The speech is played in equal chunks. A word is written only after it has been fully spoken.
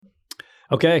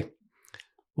Okay.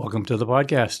 Welcome to the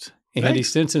podcast. Andy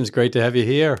Thanks. Stinson, it's great to have you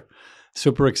here.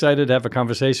 Super excited to have a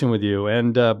conversation with you.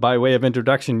 And by way of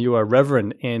introduction, you are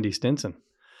Reverend Andy Stinson,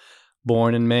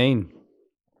 born in Maine.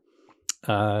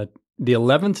 The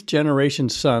 11th generation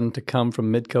son to come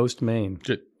from Midcoast, Maine.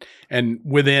 And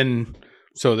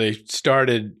so they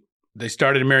started in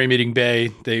Merrymeeting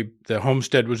Bay. The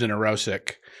homestead was in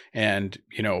Aroostook, and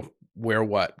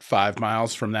we're 5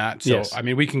 miles from that. So Yes. I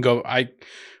mean, we can go.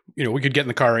 We could get in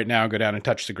the car right now, go down and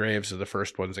touch the graves of the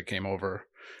first ones that came over.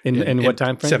 In what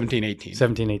time frame? 1718.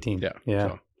 1718.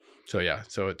 Yeah.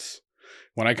 So it's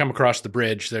when I come across the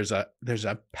bridge, there's a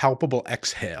palpable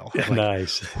exhale. Yeah,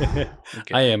 nice. Okay.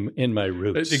 I am in my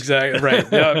roots. Exactly right.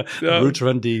 Yeah. Roots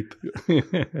run deep.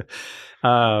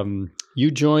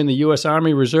 You joined the U.S.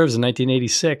 Army Reserves in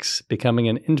 1986, becoming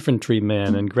an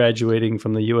infantryman and graduating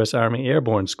from the U.S. Army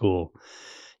Airborne School.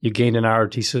 You gained an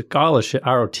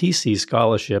ROTC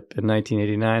scholarship in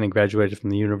 1989 and graduated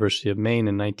from the University of Maine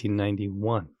in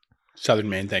 1991. Southern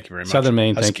Maine, thank you very much. Southern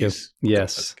Maine, Huskies. thank you.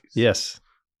 Yes, Huskies. yes.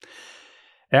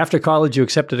 After college, you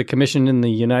accepted a commission in the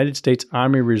United States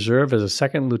Army Reserve as a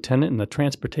second lieutenant in the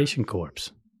Transportation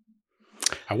Corps.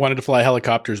 I wanted to fly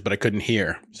helicopters, but I couldn't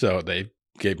hear. So they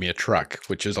gave me a truck,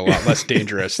 which is a lot less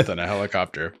dangerous than a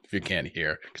helicopter if you can't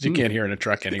hear. Because you can't hear in a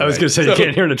truck anyway. I was going to say, you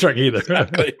can't hear in a truck either.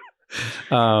 Exactly.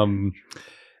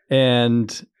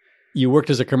 And you worked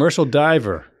as a commercial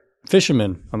diver,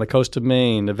 fisherman on the coast of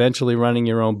Maine, eventually running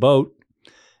your own boat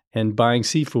and buying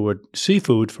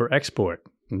seafood for export.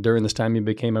 And during this time, you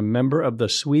became a member of the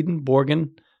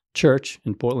Swedenborgian Church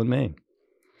in Portland, Maine.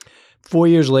 4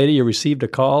 years later, you received a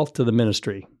call to the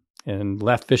ministry and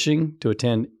left fishing to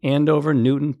attend Andover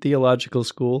Newton Theological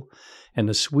School and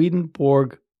the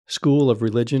Swedenborg School of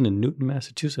Religion in Newton,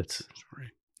 Massachusetts.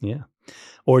 Right. Yeah.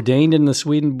 Ordained in the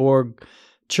Swedenborgian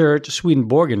Church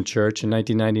in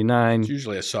 1999. It's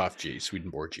usually a soft G,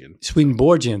 Swedenborgian.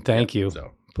 Swedenborgian, thank you.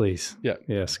 So, Please. yeah.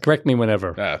 Yes. Correct me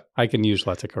whenever. I can use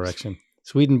lots of correction.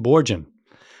 Swedenborgian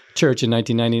Church in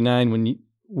 1999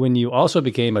 when you also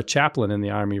became a chaplain in the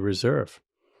Army Reserve.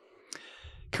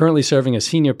 Currently serving as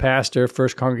senior pastor,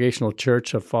 First Congregational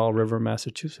Church of Fall River,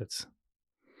 Massachusetts.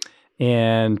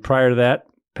 And prior to that,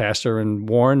 pastor in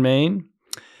Warren, Maine.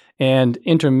 And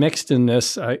intermixed in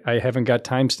this, I haven't got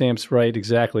timestamps right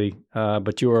exactly,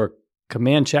 but you were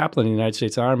command chaplain in the United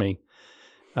States Army,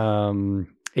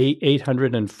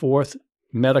 804th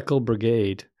Medical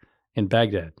Brigade in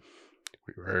Baghdad.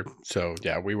 We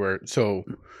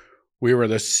were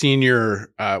the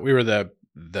senior, we were the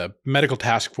medical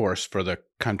task force for the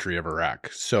country of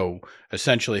Iraq. So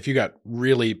essentially, if you got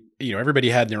really, everybody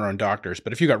had their own doctors,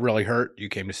 but if you got really hurt, you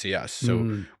came to see us.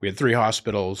 So we had 3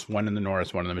 hospitals, one in the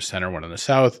north, one in the center, one in the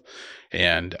south,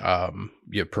 and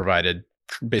you provided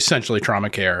essentially trauma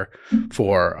care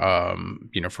for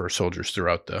for soldiers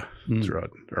throughout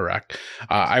Iraq.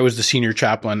 I was the senior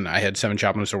chaplain. I had 7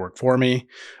 chaplains that worked for me,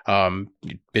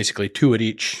 basically 2 at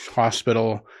each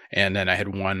hospital. And then I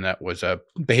had one that was a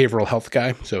behavioral health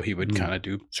guy, so he would kind of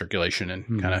do circulation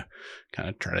and kind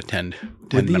of try to tend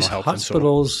mental health. Were these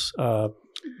hospitals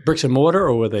bricks and mortar,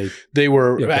 or were they? They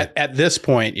were at this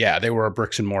point, yeah, they were a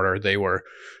bricks and mortar.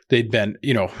 They'd been,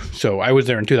 So I was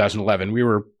there in 2011. We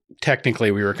were kind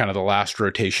of the last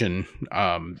rotation,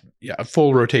 a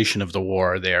full rotation of the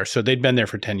war there. So they'd been there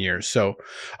for 10 years. So,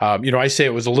 I say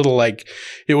it was a little like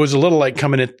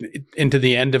coming into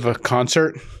the end of a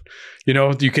concert.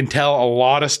 You can tell a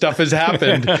lot of stuff has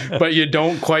happened, but you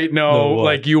don't quite know,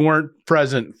 like you weren't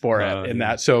present for it in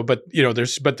that. So, but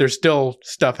there's still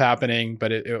stuff happening,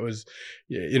 but it was,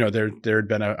 there had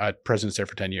been a presence there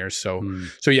for 10 years. So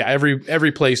yeah,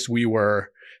 every place we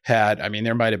had,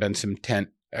 there might've been some tent,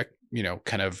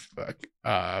 kind of,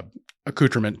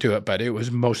 accoutrement to it, but it was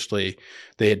mostly,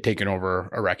 they had taken over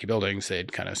Iraqi buildings. So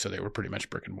they were pretty much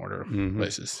brick and mortar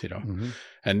places,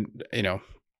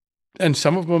 and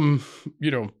some of them,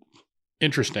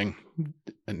 interesting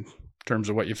in terms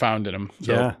of what you found in them.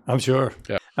 So, yeah, I'm sure.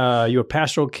 Yeah. You're a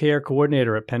pastoral care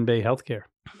coordinator at Penn Bay Healthcare,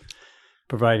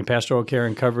 providing pastoral care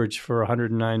and coverage for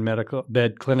 109 medical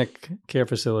bed clinic care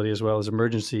facility, as well as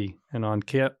emergency and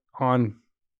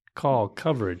on-call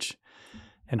coverage,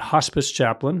 and hospice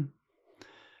chaplain,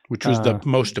 which was the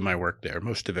most of my work there.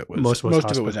 Most of it was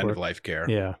end of life care.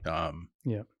 Yeah.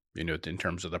 In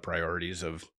terms of the priorities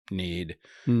of need,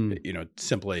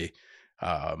 simply,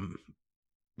 when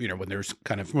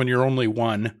you're only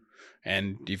one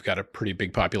and you've got a pretty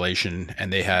big population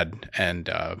and they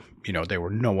were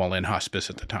no all-in hospice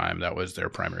at the time. That was their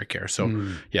primary care. So,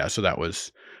 so that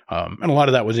was, and a lot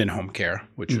of that was in-home care,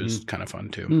 which was kind of fun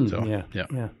too. So, yeah.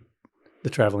 the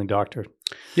traveling doctor.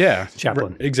 Yeah.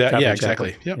 Chaplain. Exactly. Yeah, chaplain.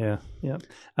 exactly. Yep.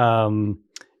 Yeah.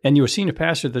 And you were senior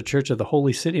pastor of the Church of the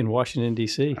Holy City in Washington,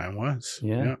 D.C. I was.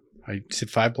 Yeah. I sit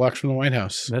 5 blocks from the White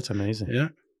House. That's amazing. Yeah.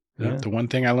 The one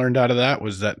thing I learned out of that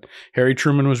was that Harry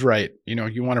Truman was right.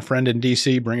 You want a friend in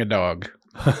D.C., bring a dog.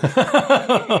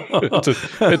 It's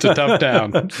a tough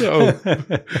town. So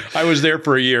I was there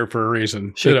for a year for a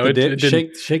reason. Shake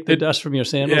the dust from your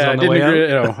sandals on the way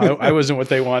out. I wasn't what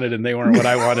they wanted and they weren't what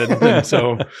I wanted. And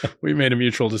so we made a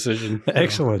mutual decision.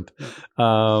 Excellent.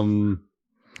 I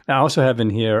also have in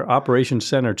here Operations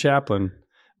Center Chaplain.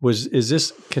 Is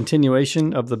this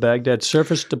continuation of the Baghdad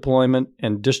Surface Deployment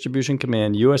and Distribution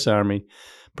Command, U.S. Army,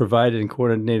 provided and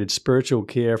coordinated spiritual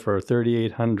care for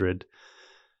 3,800?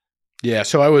 Yeah,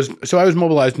 so I was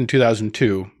mobilized in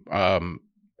 2002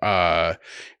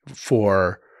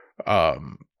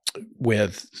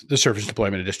 with the Surface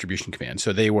Deployment and Distribution Command.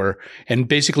 So they were, and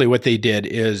basically what they did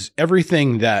is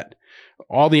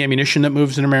all the ammunition that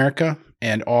moves in America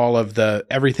and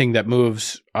everything that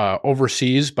moves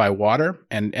overseas by water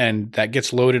and that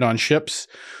gets loaded on ships,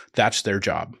 that's their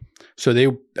job. So they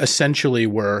essentially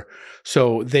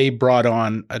they brought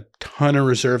on a ton of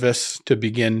reservists to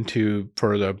begin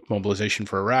for the mobilization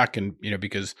for Iraq. And,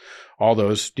 because all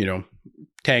those,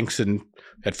 tanks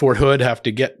at Fort Hood have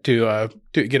to get to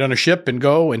get on a ship and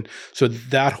go. And so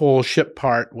that whole ship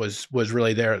part was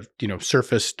really their,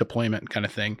 surface deployment kind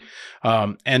of thing.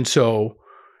 And so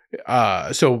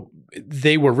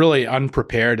they were really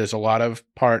unprepared as a lot of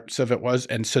parts of it was.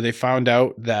 And so they found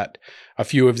out that a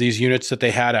few of these units that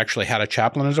they had actually had a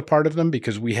chaplain as a part of them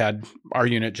because our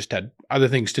unit just had other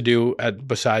things to do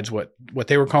besides what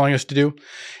they were calling us to do.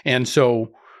 And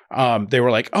so they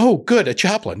were like, "Oh, good, a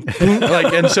chaplain!"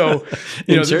 And so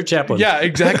insert chaplain. Yeah,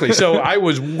 exactly. So I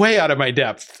was way out of my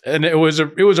depth, and it was a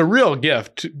real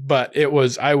gift. But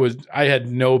I had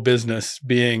no business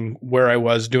being where I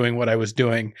was doing what I was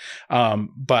doing.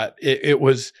 But it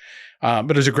was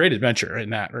a great adventure in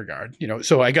that regard.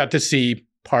 So I got to see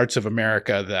parts of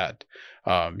America that.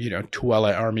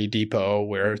 Tooele Army Depot,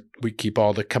 where we keep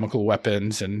all the chemical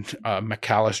weapons, and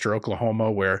McAllister,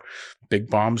 Oklahoma, where big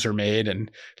bombs are made. And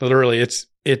literally there's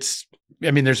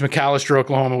McAllister,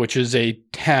 Oklahoma, which is a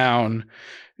town,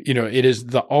 it is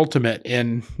the ultimate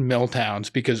in mill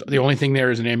towns because the only thing there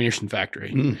is an ammunition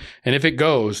factory. Mm. And if it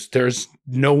goes, there's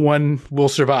no one will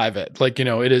survive it.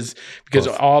 It is because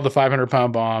all the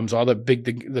 500-pound bombs, all the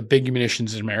big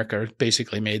munitions in America are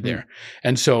basically made there.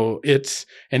 And so it's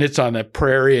on the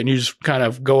prairie and you just kind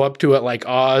of go up to it like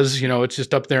Oz, it's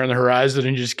just up there on the horizon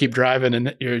and you just keep driving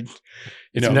and it's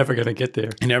never going to get there.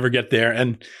 You never get there.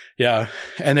 And yeah.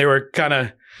 And they were kind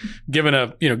of giving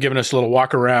us a little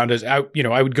walk around as I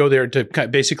would go there to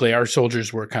basically our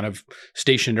soldiers were kind of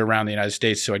stationed around the United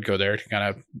States. So I'd go there to kind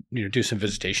of, do some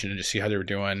visitation and just see how they were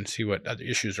doing, see what other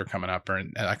issues are coming up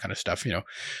and that kind of stuff,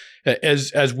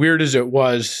 as weird as it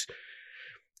was,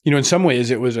 in some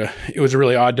ways it was a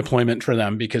really odd deployment for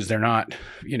them because they're not,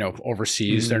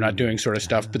 overseas, they're not doing sort of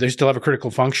stuff, but they still have a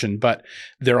critical function, but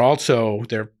they're also,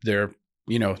 their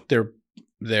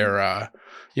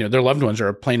loved ones are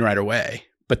a plane ride away.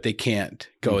 But they can't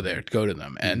go there to go to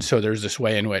them. And so there's this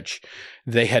way in which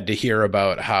they had to hear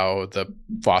about how the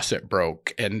faucet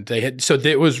broke. And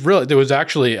the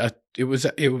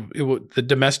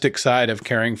domestic side of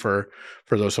caring for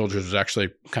those soldiers was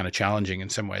actually kind of challenging in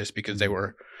some ways because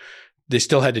they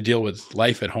still had to deal with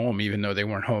life at home, even though they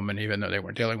weren't home and even though they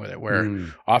weren't dealing with it,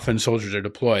 where often soldiers are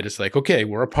deployed. It's like, okay,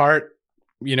 we're apart.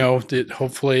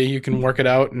 Hopefully you can work it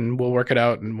out and we'll work it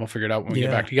out and we'll figure it out when we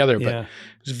get back together. But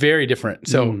it's very different.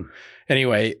 So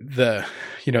anyway,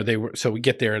 so we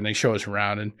get there and they show us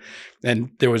around and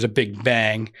there was a big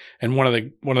bang. And one of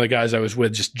the guys I was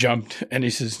with just jumped and he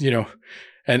says,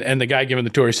 and the guy giving the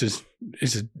tour, he says,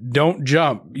 "Don't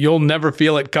jump. You'll never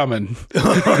feel it coming.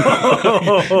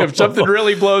 If something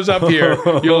really blows up here,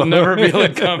 you'll never feel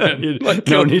it coming.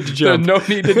 No need to jump. No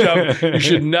need to jump. You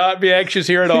should not be anxious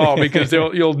here at all because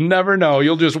you'll never know.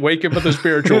 You'll just wake up in the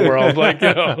spiritual world.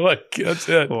 That's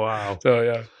it." Wow. So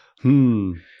yeah.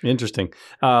 Interesting.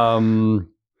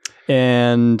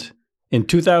 And in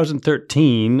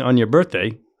 2013, on your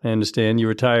birthday, I understand you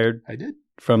retired. I did.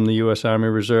 From the U.S. Army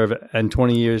Reserve and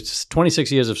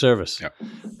 26 years of service. Yep.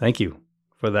 Thank you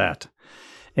for that.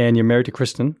 And you're married to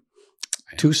Kristen,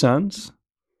 2 sons,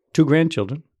 2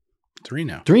 grandchildren. 3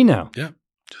 now. 3 now. Yeah.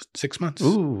 Just 6 months.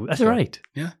 Ooh, that's right.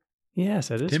 Yeah. Yes,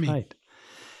 that is Timmy. right.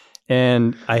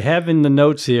 And I have in the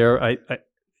notes here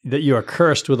that you are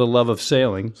cursed with a love of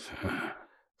sailing.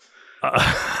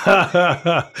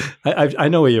 I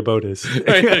know where your boat is.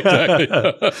 Exactly.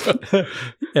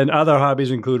 And other hobbies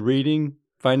include reading,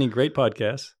 finding great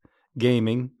podcasts,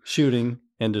 gaming, shooting,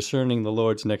 and discerning the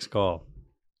Lord's next call.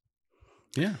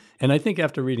 Yeah. And I think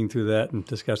after reading through that and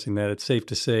discussing that, it's safe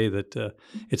to say that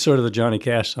it's sort of the Johnny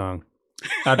Cash song.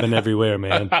 I've been everywhere,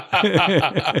 man.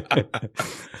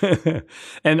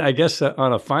 And I guess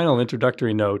on a final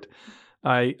introductory note,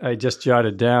 I just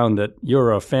jotted down that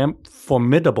you're a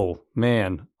formidable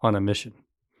man on a mission.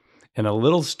 And a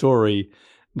little story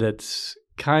that's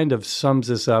kind of sums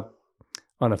this up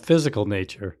on a physical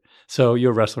nature. So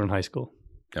you're a wrestler in high school.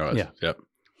 I was. Yeah. Yep.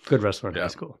 Good wrestler in high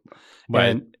school.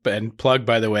 And plug,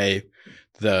 by the way,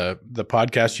 the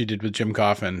podcast you did with Jim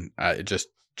Coffin, just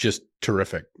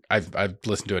terrific. I've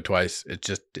listened to it twice.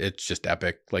 It's just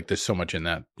epic. Like there's so much in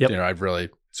that. Yep. I really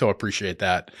so appreciate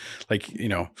that. Like,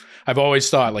 I've always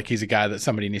thought like he's a guy that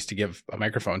somebody needs to give a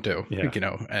microphone to,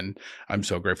 and I'm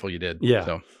so grateful you did. Yeah.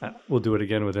 So we'll do it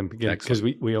again with him because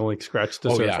we only scratched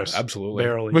the surface. Yeah, absolutely.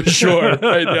 Barely. For sure.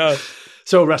 Right, yeah.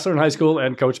 So wrestler in high school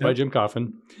and coached by Jim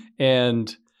Coffin.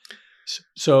 And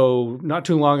so not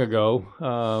too long ago,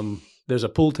 there's a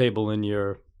pool table in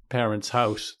your parents'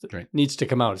 house that needs to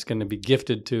come out. It's going to be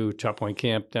gifted to Chop Point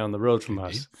Camp down the road from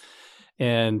us.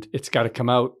 And it's got to come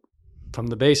out from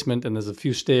the basement, and there's a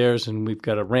few stairs, and we've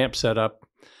got a ramp set up.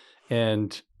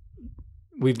 And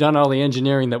we've done all the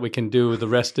engineering that we can do. The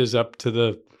rest is up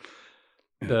to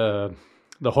the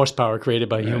horsepower created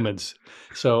by humans.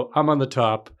 So I'm on the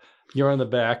top. You're on the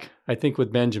back, I think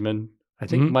with Benjamin. I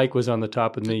think Mike was on the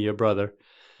top with me, your brother.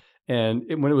 And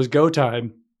when it was go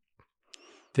time,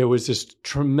 there was this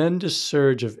tremendous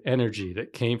surge of energy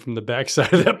that came from the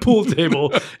backside of that pool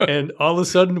table. And all of a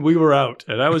sudden we were out.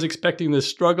 And I was expecting this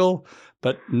struggle,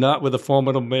 but not with a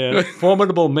formidable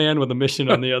man with a mission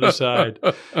on the other side.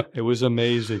 It was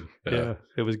amazing. Yeah,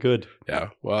 it was good.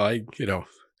 Yeah. Well,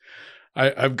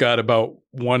 I've got about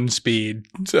one speed.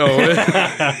 So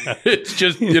it's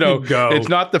just, go. It's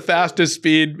not the fastest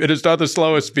speed. It is not the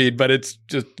slowest speed, but it's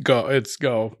just go. It's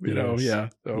go, Yeah.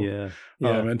 So, yeah.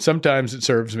 And sometimes it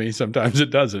serves me. Sometimes it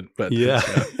doesn't. But yeah.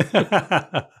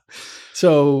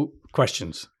 So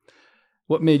questions.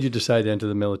 What made you decide to enter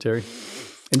the military?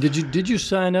 And did you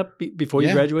sign up before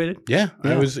you graduated? Yeah.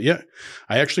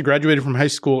 I actually graduated from high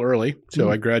school early. So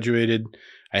I graduated.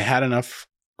 I had enough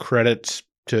credits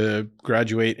to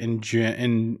graduate in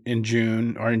June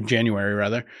or in January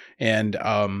rather. And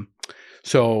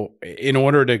so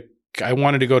I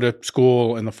wanted to go to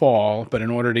school in the fall, but in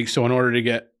order to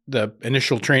get the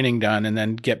initial training done and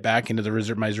then get back into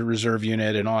my reserve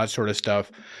unit and all that sort of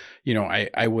stuff, I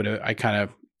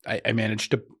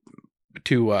managed to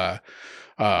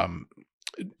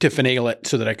finagle it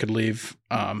so that I could leave.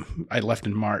 I left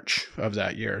in March of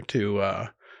that year to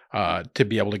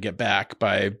be able to get back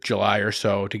by July or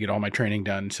so to get all my training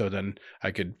done. So then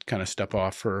I could kind of step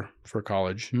off for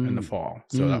college in the fall.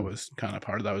 So that was kind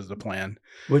of that was the plan.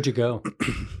 Where'd you go?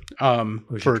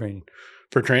 Where's your training?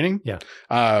 For training? Yeah.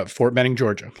 Fort Benning,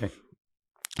 Georgia. Okay.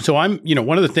 So one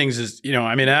of the things is, I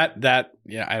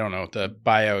don't know, the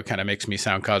bio kind of makes me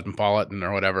sound cosmopolitan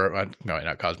or whatever. No,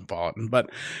 not cosmopolitan, but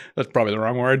that's probably the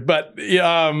wrong word. But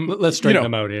let's straighten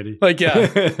them out, Andy.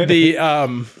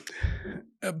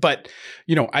 But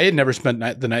I had never spent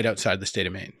the night outside the state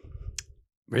of Maine.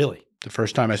 Really? The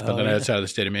first time I spent the night outside of the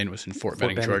state of Maine was in Fort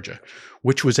Benning, Georgia,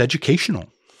 which was educational.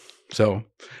 So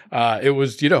it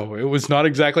was not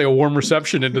exactly a warm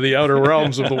reception into the outer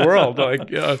realms of the world.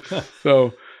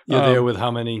 So you're there with how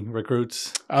many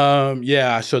recruits? So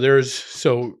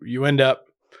you end up,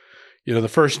 the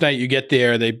first night you get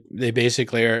there, they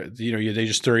basically are, they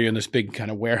just throw you in this big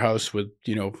kind of warehouse with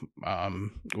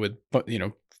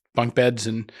bunk beds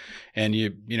and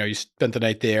you spent the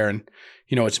night there, and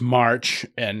it's March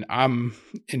and I'm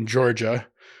in Georgia.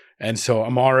 And so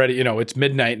I'm already, it's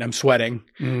midnight and I'm sweating,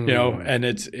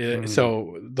 and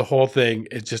so the whole thing,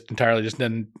 it's just entirely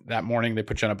then that morning they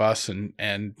put you on a bus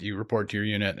and you report to your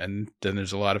unit, and then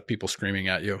there's a lot of people screaming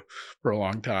at you for a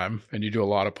long time and you do a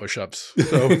lot of push-ups.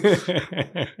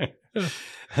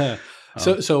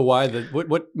 So, so why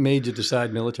what made you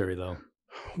decide military though?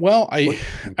 Well,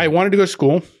 I wanted to go to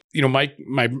school.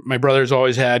 My brother's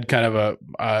always had kind of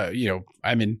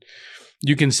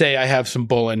you can say I have some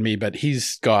bull in me, but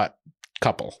he's got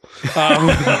couple,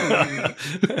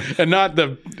 and not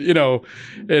the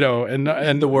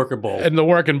and the worker bull and the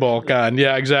working bull kind.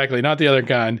 Yeah, exactly. Not the other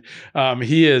kind.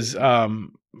 He is,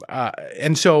 and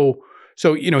so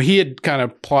he had kind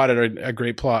of plotted a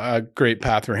great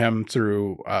path for him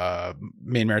through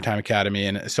Maine Maritime Academy,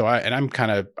 and so I'm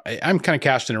kind of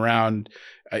casting around.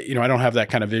 I don't have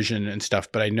that kind of vision and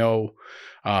stuff, but I know.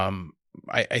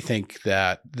 I think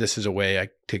that this is a way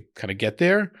to kind of get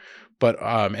there, but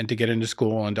and to get into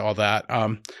school and all that.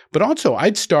 But also,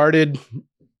 I'd started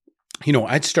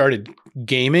I'd started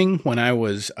gaming when I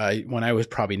was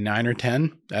probably 9 or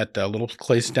 10 at a little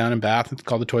place down in Bath. It's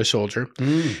called the Toy Soldier.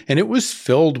 And it was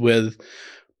filled with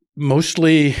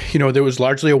mostly, there was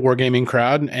largely a wargaming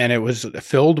crowd, and it was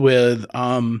filled with,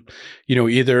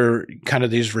 either kind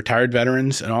of these retired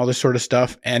veterans and all this sort of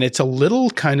stuff. And it's a little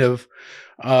kind of,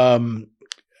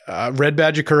 Red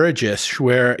Badge of Courage-ish,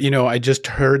 where, I just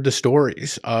heard the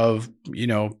stories of,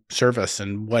 service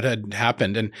and what had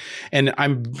happened. And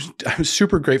I'm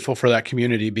super grateful for that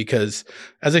community because,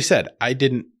 as I said, I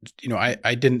didn't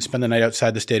spend the night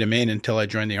outside the state of Maine until I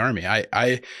joined the Army.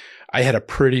 I had a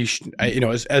pretty,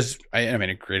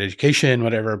 a great education,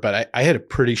 whatever, but I had a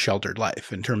pretty sheltered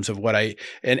life in terms of what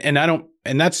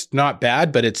and that's not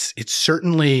bad, but it's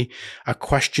certainly a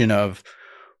question of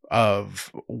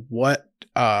what,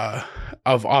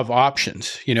 of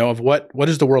options, of what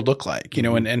does the world look like,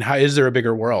 and how is there a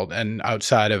bigger world, and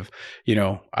outside of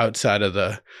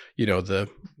the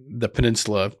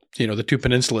peninsula, the two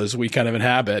peninsulas we kind of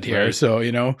inhabit here. Right. So,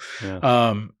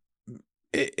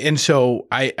 and so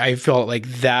I felt like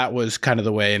that was kind of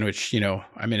the way in which,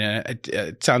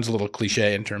 it sounds a little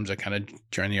cliche in terms of kind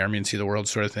of join the Army and see the world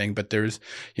sort of thing, but there's,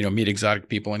 meet exotic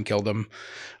people and kill them.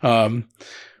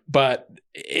 But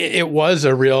it was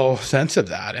a real sense of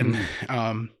that. And,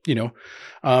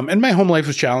 and my home life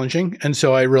was challenging. And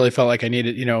so I really felt like I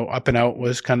needed, up and out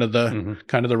was kind of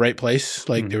the right place.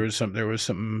 Like there was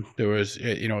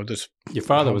this. Your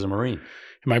father was a Marine.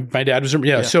 My dad was,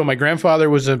 yeah. So my grandfather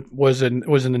was in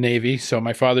the Navy. So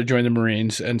my father joined the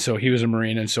Marines, and so he was a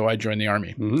Marine, and so I joined the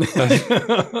Army.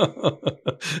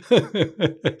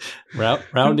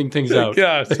 Rounding things out.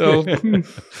 Yeah. So,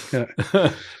 yeah.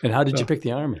 And how did you pick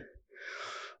the Army?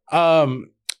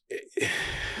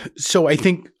 So I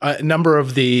think a number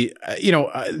of the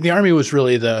Army was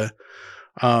really the,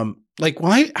 I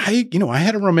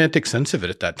had a romantic sense of it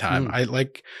at that time. I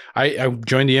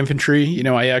joined the infantry,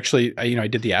 I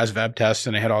did the ASVAB test,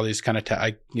 and I had all these kind of,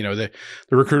 the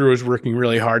recruiter was working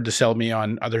really hard to sell me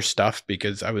on other stuff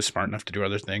because I was smart enough to do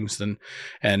other things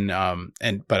but I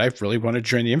really wanted to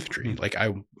join the infantry. Like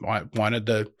I wanted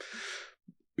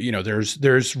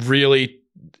there's really,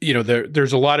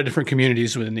 there's a lot of different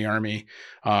communities within the Army.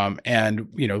 And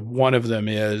one of them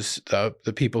is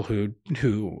the people who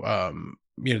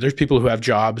there's people who have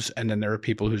jobs, and then there are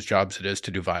people whose jobs it is to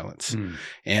do violence.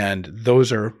 And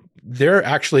they're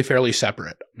actually fairly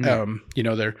separate.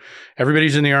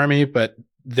 Everybody's in the Army, but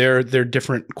they're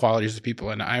different qualities of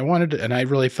people. And I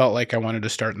really felt like I wanted to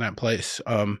start in that place.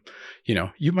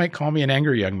 You might call me an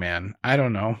angry young man. I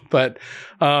don't know. But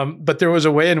there was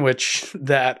a way in which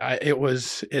that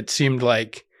it seemed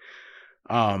like,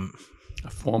 a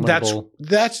formidable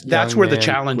that's where the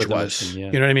challenge was.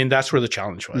 You know what I mean? That's where the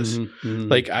challenge was.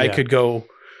 Like I could go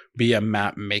be a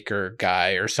map maker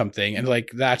guy or something, and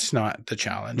like that's not the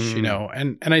challenge,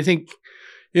 And I think,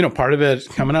 part of it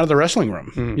coming out of the wrestling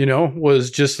room,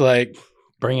 was just like,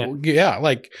 bring it. Yeah,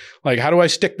 like how do I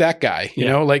stick that guy?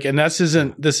 And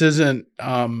this isn't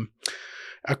a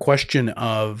question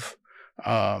of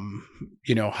how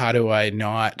do I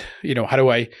not, how do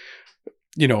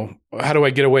I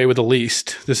get away with the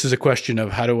least? This is a question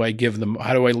of how do I leave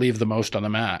the most on the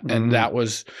mat? And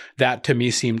that to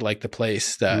me seemed like the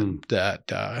place that's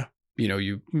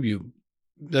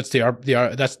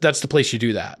the place you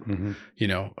do that,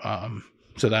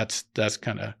 so that's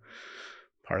kind of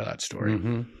part of that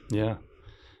story. Yeah.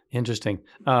 Interesting.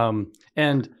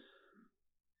 And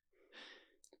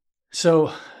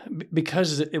so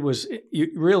because it was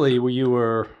you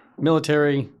were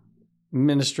military,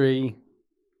 ministry,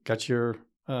 got your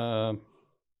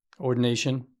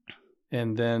ordination,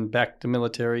 and then back to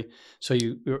military. So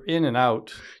you were in and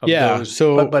out of those.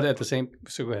 So, but at the same,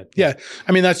 so go ahead. Yeah.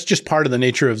 I mean, that's just part of the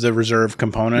nature of the reserve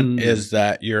component is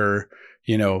that you're,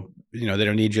 they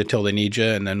don't need you till they need you.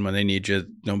 And then when they need you,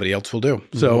 nobody else will do.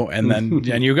 So, and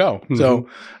then you go. So,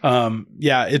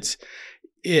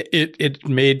 it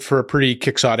made for a pretty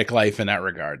quixotic life in that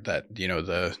regard, that,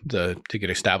 to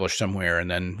get established somewhere and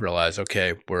then realize,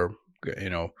 okay, we're,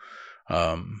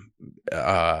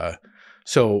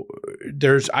 so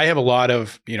I have a lot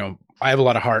of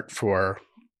heart for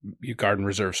you Guard and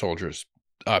Reserve soldiers,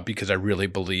 because I really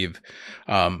believe,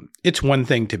 it's one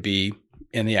thing to be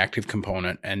in the active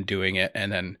component and doing it.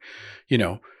 And then,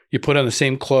 you put on the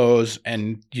same clothes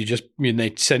and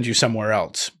they send you somewhere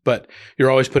else, but you're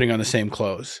always putting on the same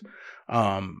clothes.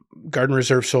 Guard and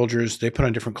Reserve soldiers, they put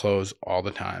on different clothes all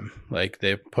the time. Like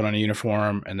they put on a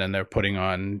uniform and then they're putting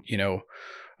on,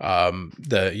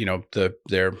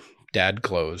 their dad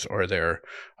clothes or their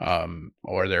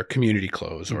community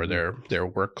clothes or their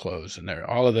work clothes, and they're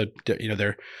all of the, you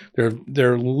know,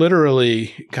 they're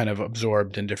literally kind of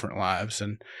absorbed in different lives,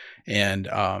 and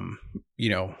you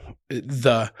know,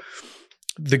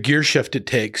 the gear shift it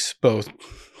takes, both,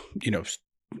 you know,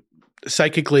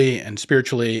 psychically and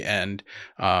spiritually, and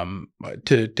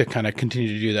to kind of continue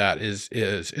to do that is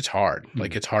it's hard.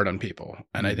 Like, it's hard on people,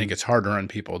 and I think it's harder on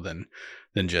people than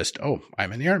just, oh,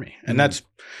 I'm in the Army, and that's,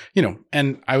 you know,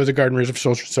 and I was a Guard and Reserve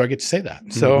soldier, so I get to say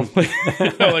that. So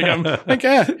you know, like, I'm like,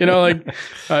 yeah, you know, like,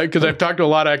 because I've talked to a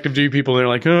lot of active duty people, and they're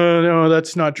like, oh no,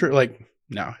 that's not true. Like,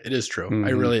 no, it is true.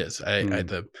 It really is.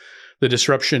 The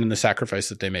disruption and the sacrifice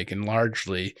that they make, and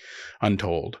largely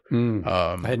untold.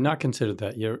 I had not considered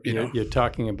that. You're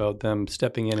talking about them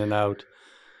stepping in and out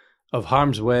of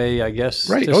harm's way, I guess.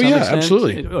 Right. To some extent.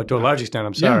 Absolutely. To a large extent.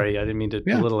 I'm sorry. I didn't mean to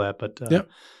belittle that, but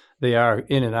they are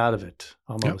in and out of it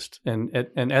almost, and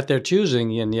at their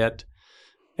choosing, and yet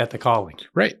at the calling.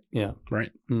 Right. Yeah.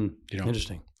 Right. You know.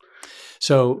 Interesting.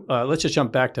 So let's just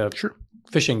jump back to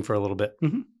fishing for a little bit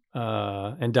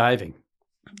and diving.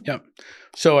 Yep.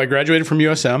 So I graduated from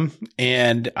USM,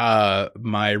 and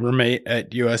my roommate at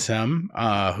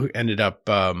USM, who ended up,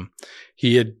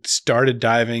 he had started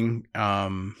diving,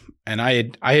 and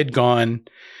I had gone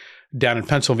down in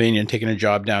Pennsylvania and taken a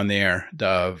job down there.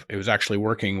 It was actually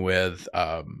working with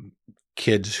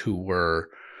kids who were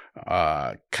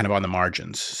kind of on the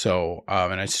margins. So,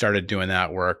 and I started doing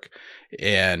that work,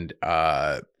 and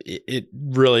it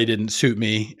really didn't suit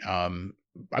me.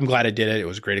 I'm glad I did it. It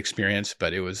was a great experience,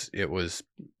 but it was,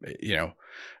 you know,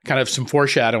 kind of some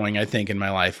foreshadowing, I think, in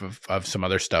my life of some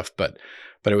other stuff, but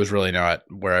it was really not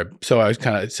where I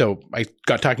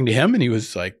got talking to him, and he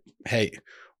was like, hey,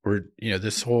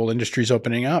 this whole industry's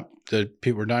opening up. The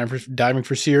people are diving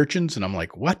for sea urchins. And I'm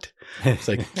like, what? It's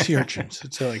like, sea urchins.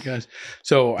 It's like, guys.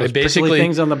 So I basically,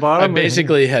 things on the bottom. I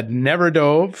basically had never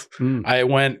dove.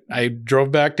 I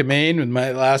drove back to Maine with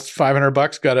my last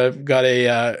 $500,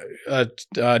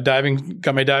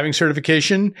 got my diving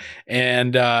certification,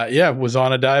 and was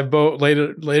on a dive boat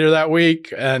later that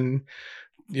week, and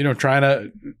you know, trying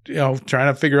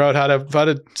to figure out how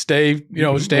to stay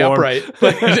warm. Upright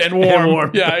and warm. And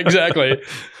warm. Yeah, exactly.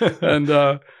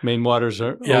 And Maine waters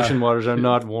ocean waters are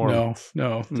not warm.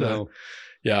 No.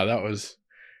 Yeah, that was.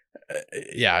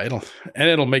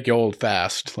 It'll make you old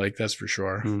fast. Like, that's for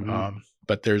sure.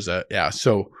 But there's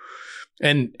so.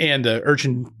 And the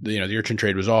urchin, the urchin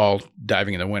trade was all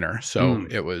diving in the winter. So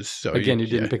it was, so again, you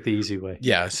didn't pick the easy way.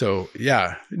 Yeah. So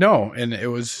no. And it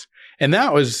was, and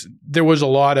there was a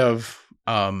lot of,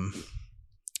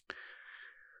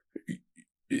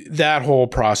 that whole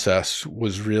process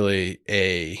was really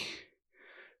an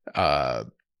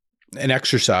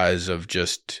exercise of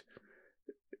just,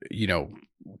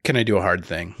 can I do a hard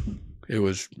thing? It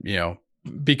was,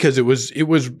 because it was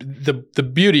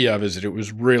the beauty of it is that it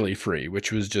was really free,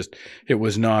 which was just, it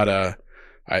was not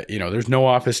there's no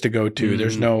office to go to.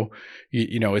 There's no,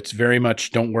 it's very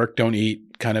much don't work, don't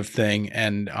eat kind of thing.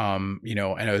 And, and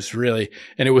it was really,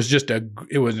 and it was just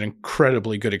it was an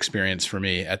incredibly good experience for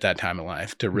me at that time in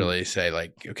life to really say,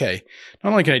 like, okay,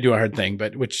 not only can I do a hard thing,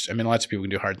 but lots of people can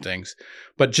do hard things,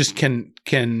 but just can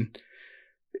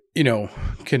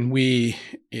we,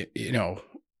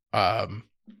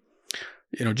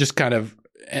 just kind of,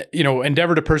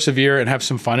 endeavor to persevere and have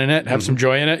some fun in it, have some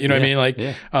joy in it. You know what I mean? Like,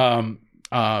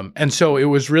 and so it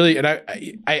was really, and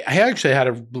I actually had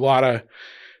a lot of,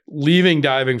 leaving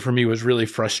diving for me was really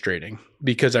frustrating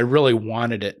because I really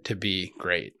wanted it to be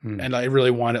great. And I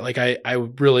really wanted, like,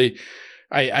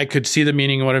 I could see the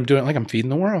meaning of what I'm doing. Like, I'm feeding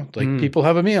the world. Like, people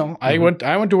have a meal. I went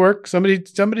to work.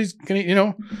 Somebody's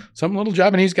gonna, some little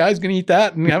Japanese guy's gonna eat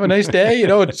that and have a nice day.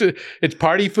 It's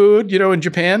party food, in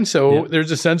Japan. So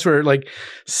there's a sense where, like,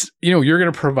 you're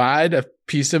gonna provide a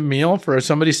piece of meal for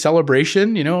somebody's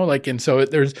celebration, and so I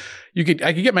could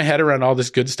get my head around all this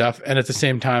good stuff. And at the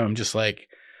same time, I'm just like,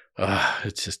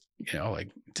 it's just,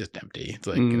 just empty. It's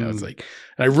like, it's like,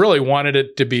 and I really wanted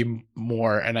it to be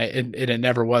more, and it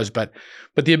never was, but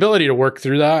the ability to work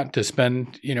through that, to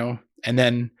spend, and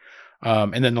then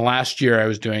the last year I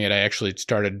was doing it, I actually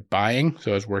started buying.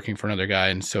 So I was working for another guy.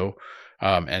 And so,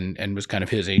 and was kind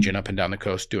of his agent up and down the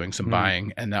coast doing some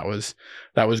buying. And that was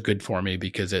good for me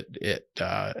because it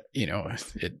kind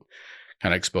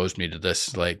of exposed me to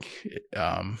this, like,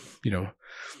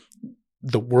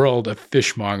 the world of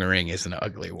fishmongering is an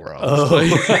ugly world.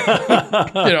 There's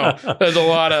a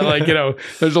lot of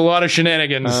there's a lot of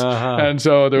shenanigans, and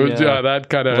so there was that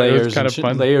kind of layers, it was kind of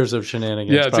fun. Layers of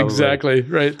shenanigans. Yeah, it's exactly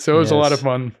right. So it was a lot of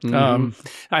fun.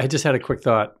 I just had a quick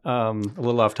thought, a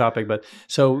little off topic, but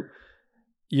so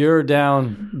you're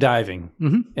down diving,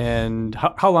 Mm-hmm. and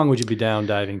how long would you be down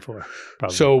diving for?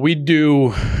 Probably. So we'd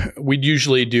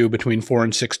usually do between 4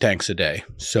 and 6 tanks a day.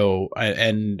 So,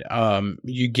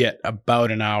 you get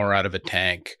about an hour out of a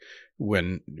tank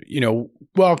when,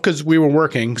 because we were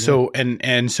working. So,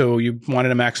 and so you wanted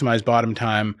to maximize bottom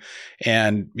time,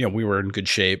 and, we were in good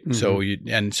shape.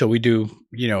 Mm-hmm. So we do,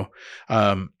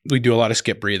 we do a lot of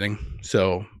skip breathing.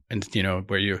 So, and,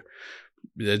 where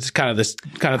it's kind of this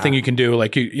kind of thing you can do,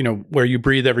 like where you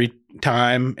breathe every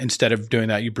time instead of doing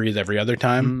that, you breathe every other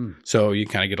time. So you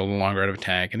kind of get a little longer out of a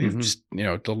tank, and just the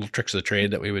little tricks of the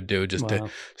trade that we would do just to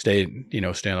stay on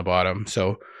the bottom.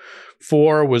 So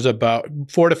 4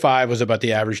 to 5 was about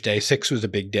the average day. 6 was a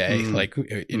big day. Like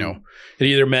it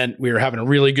either meant we were having a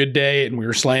really good day and we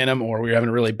were slaying them, or we were having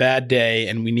a really bad day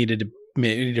and we needed to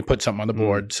put something on the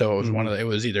board. So it was it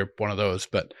was either one of those,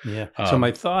 but yeah. So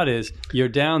my thought is, you're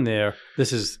down there.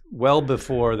 This is well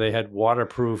before they had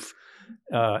waterproof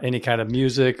any kind of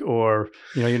music, or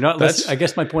you're not. I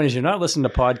guess my point is, you're not listening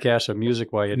to podcasts or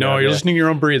music while you're down there. You're listening to your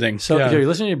own breathing. So you're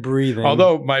listening to your breathing.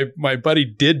 Although my buddy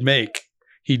did make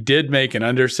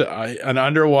an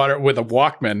underwater with a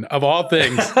Walkman, of all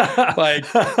things. Like,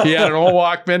 he had an old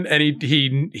Walkman, and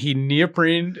he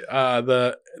neoprened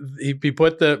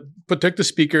took the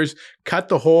speakers, cut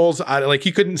the holes out. Like,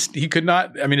 he could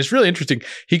not. I mean, it's really interesting.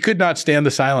 He could not stand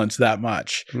the silence that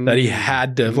much that he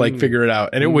had to figure it out,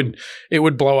 and it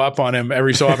would blow up on him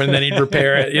every so often. And then he'd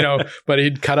repair it, but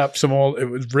he'd cut up some old. It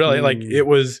was really like it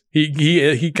was.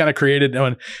 He kind of created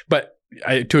one, but.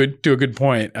 To a good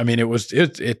point. I mean, it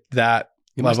that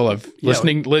level of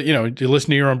listening. You listen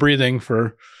to your own breathing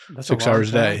for 6 hours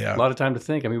a day. Yeah, a lot of time to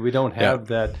think. I mean, we don't have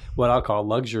that what I'll call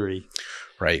luxury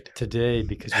today,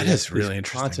 because that is really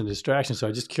interesting. Constant distraction. So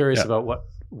I'm just curious about what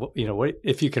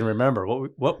if you can remember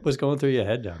what was going through your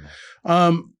head down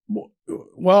there.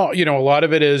 Well, a lot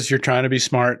of it is you're trying to be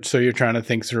smart. So you're trying to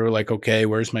think through, like, okay,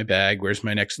 where's my bag? Where's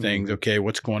my next thing? Okay,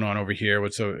 what's going on over here?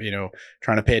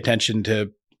 Trying to pay attention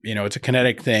to. It's a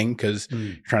kinetic thing, because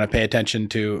you're trying to pay attention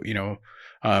to,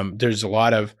 there's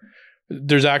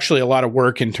actually a lot of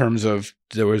work in terms of,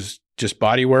 there was just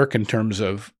body work in terms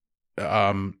of,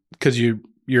 because you're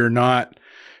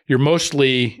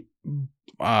mostly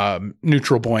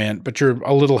neutral buoyant, but you're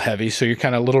a little heavy. So you're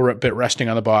kind of a little bit resting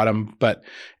on the bottom, but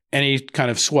any kind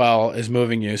of swell is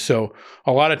moving you. So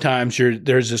a lot of times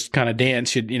there's this kind of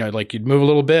dance, you'd move a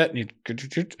little bit, and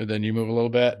then you move a little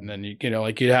bit, and then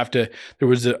you'd have to,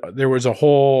 there was a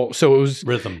whole, so it was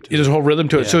rhythm. There's a whole rhythm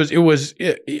to it. So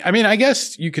I mean, I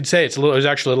guess you could say it was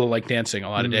actually a little like dancing a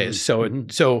lot of days. So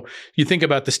so you think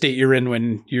about the state you're in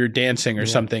when you're dancing or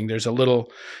something, there's a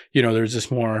little, there's this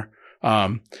more,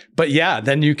 but yeah,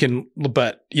 then you can,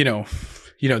 but you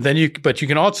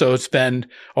can also spend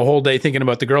a whole day thinking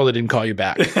about the girl that didn't call you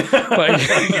back.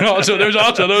 So there's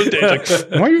also those days, like,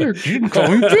 why you didn't call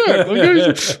me back? We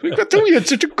had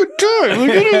such a good time.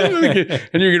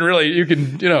 And you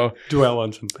can dwell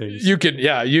on some things. You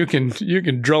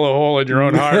can drill a hole in your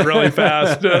own heart really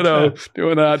fast,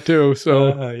 doing that too.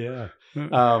 So,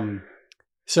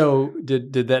 So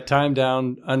did that time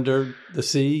down under the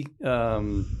sea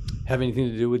have anything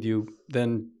to do with you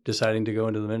then deciding to go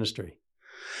into the ministry?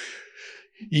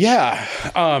 Yeah.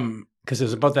 Because it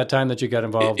was about that time that you got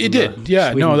involved. It did.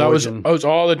 Yeah. No, that was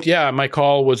all that. Yeah. My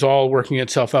call was all working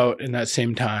itself out in that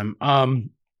same time.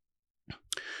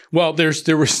 Well, there's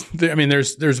a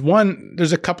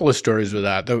couple of stories with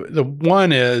that. The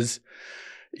one is,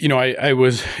 it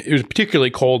was a particularly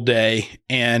cold day,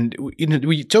 and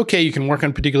it's okay. You can work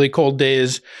on particularly cold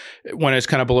days when it's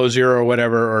kind of below zero or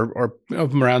whatever, or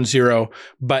around zero.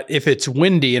 But if it's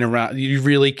windy and around, you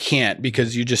really can't,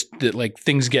 because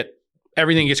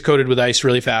everything gets coated with ice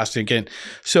really fast again.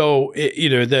 So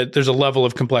there's a level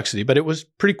of complexity, but it was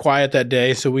pretty quiet that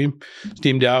day. So we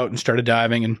steamed out and started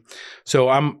diving, and so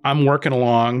I'm working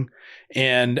along,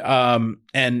 and I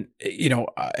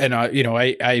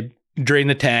drain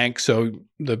the tank, so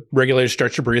the regulator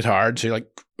starts to breathe hard. So you're like,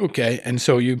 okay. And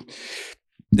so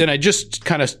then I'd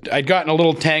gotten a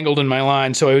little tangled in my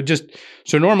line. So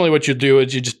normally what you do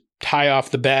is you just tie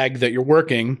off the bag that you're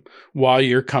working while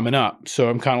you're coming up. So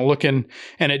I'm kind of looking,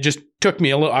 and it just took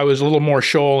me I was a little more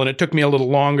shoal, and it took me a little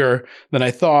longer than I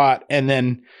thought. And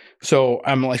then, so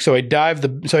I'm like, I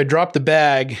drop the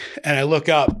bag, and I look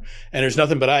up, and there's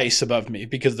nothing but ice above me,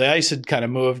 because the ice had kind of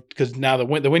moved, because now the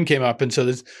wind came up. And so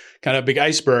there's kind of a big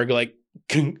iceberg,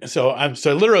 so I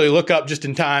literally look up just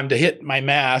in time to hit my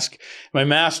mask. My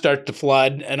mask starts to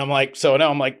flood, and I'm like, so now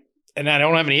I'm like, and I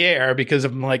don't have any air, because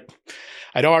I'm like,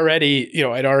 I'd already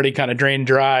kind of drained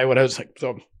dry what I was like,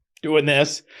 so doing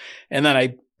this. And then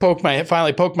I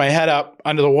finally poked my head up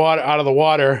out of the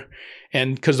water.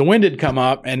 And because the wind had come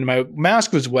up and my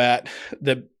mask was wet,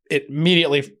 it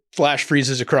immediately flash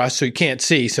freezes across so you can't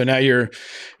see. So now you're,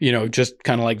 just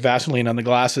kind of like Vaseline on the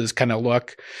glasses kind of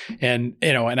look. And,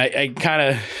 and I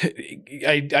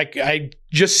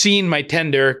just seen my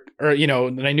tender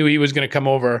and I knew he was going to come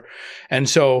over. And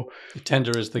so the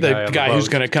tender is the guy who's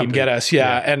going to come get us.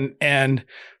 Yeah. And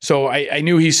so I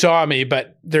knew he saw me,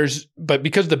 but because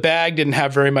the bag didn't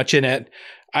have very much in it,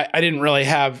 I didn't really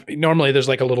have, normally there's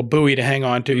like a little buoy to hang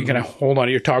on to. You kind of hold on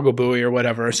to your toggle buoy or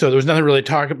whatever. So there was nothing really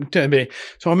talking to me.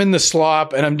 So I'm in the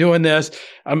slop and I'm doing this.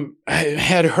 My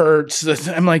head hurts.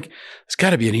 I'm like, there's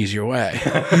got to be an easier way.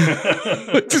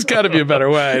 There's got to be a better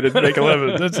way to make a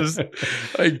living. This is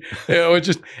like,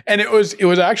 and it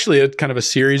was actually a kind of a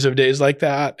series of days like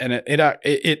that. And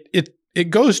it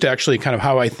goes to actually kind of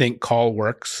how I think call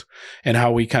works and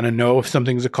how we kind of know if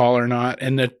something's a call or not.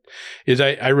 And that is,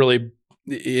 I really,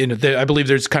 I believe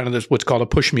there's kind of this what's called a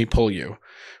push me, pull you,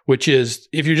 which is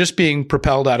if you're just being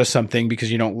propelled out of something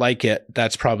because you don't like it,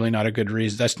 that's probably not a good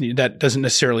reason. That doesn't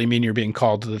necessarily mean you're being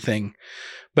called to the thing.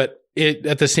 But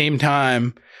at the same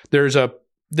time, there's a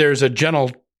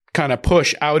gentle kind of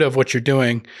push out of what you're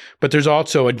doing, but there's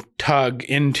also a tug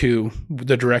into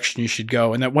the direction you should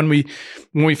go. And that when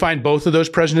we find both of those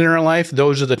present in our life,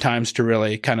 those are the times to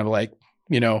really kind of like,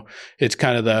 it's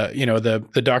kind of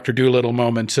the Dr. Dolittle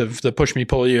moments of the push me,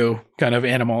 pull you kind of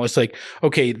animal. It's like,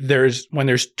 okay, when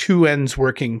there's two ends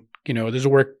working, there's a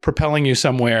work propelling you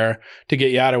somewhere to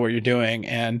get you out of what you're doing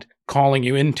and calling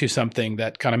you into something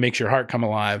that kind of makes your heart come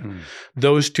alive.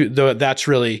 Those two, that's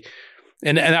really,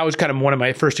 and that was kind of one of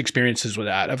my first experiences with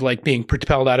that, of like being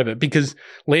propelled out of it, because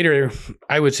later,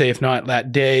 I would say, if not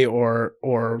that day or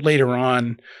later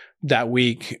on that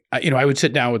week, I would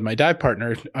sit down with my dive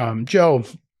partner, Joe,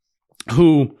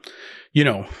 who,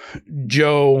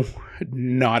 Joe,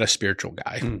 not a spiritual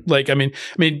guy. Like, I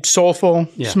mean, soulful,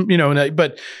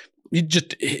 but he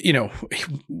just,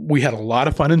 we had a lot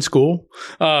of fun in school.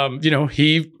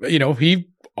 He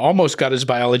almost got his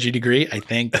biology degree, I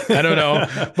think. I don't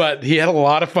know, but he had a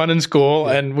lot of fun in school,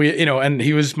 and and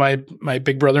he was my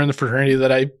big brother in the fraternity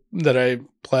that I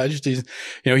pledged. He's,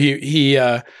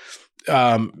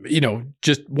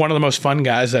 just one of the most fun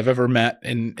guys I've ever met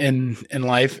in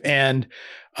life. And,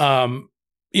 and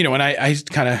I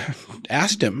kind of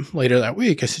asked him later that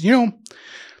week, I said,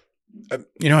 I've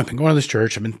been going to this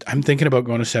church. I'm thinking about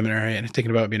going to seminary and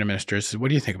thinking about being a minister. I said, what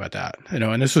do you think about that?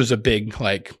 And this was a big,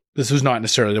 this was not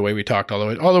necessarily the way we talked,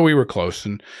 although we were close.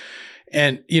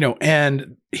 And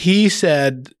he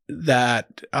said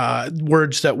that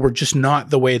words that were just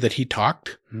not the way that he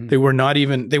talked. They were not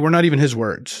even his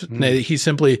words. He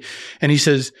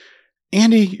says,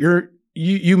 Andy,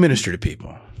 you minister to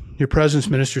people. Your presence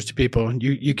ministers to people, and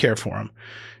you care for them.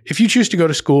 If you choose to go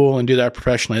to school and do that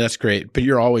professionally, that's great, but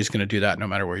you're always going to do that no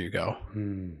matter where you go.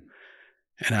 And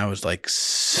I was like,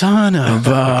 son of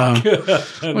a,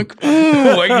 like,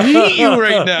 oh, I hate you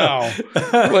right now.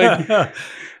 Like,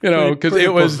 because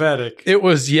it was prophetic. It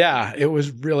was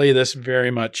really this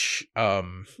very much,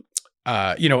 and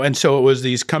so it was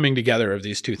these coming together of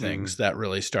these two things that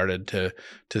really started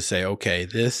to say, okay,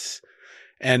 this,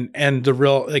 and the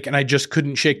real, and I just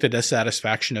couldn't shake the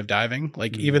dissatisfaction of diving.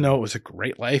 Even though it was a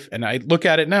great life, and I look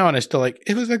at it now and I still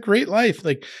it was a great life,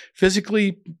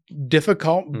 physically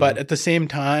difficult, but at the same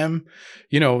time,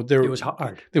 it was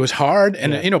hard. It was hard.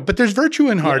 And, but there's virtue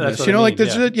in hardness, there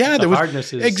was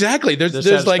hardness exactly. There's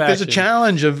a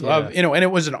challenge of, and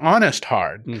it was an honest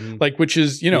hard, which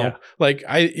is,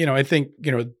 I think,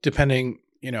 depending,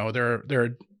 there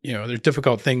are, there's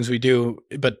difficult things we do,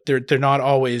 but they're not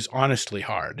always honestly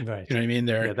hard. Right. You know what I mean?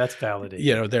 That's validated.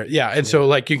 And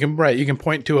so you can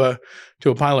point to a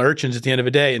pile of urchins at the end of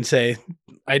a day and say,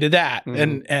 I did that.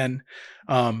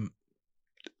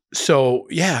 So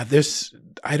this,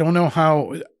 I don't know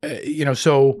how,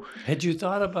 so. Had you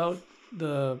thought about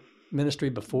the ministry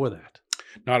before that?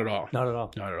 Not at all. Not at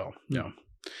all. Not at all. No.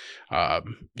 I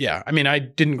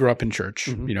didn't grow up in church.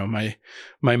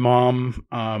 My mom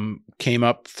came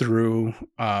up through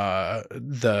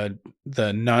the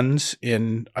nuns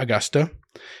in Augusta,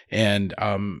 and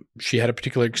she had a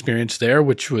particular experience there,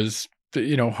 which was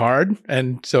hard,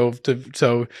 and so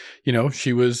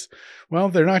she was. Well,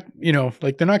 they're not, they're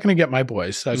not going to get my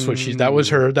boys. That's what that was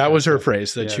her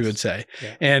phrase that she would say.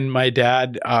 Yeah. And my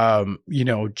dad,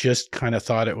 just kind of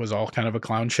thought it was all kind of a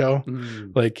clown show.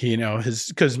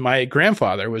 Because my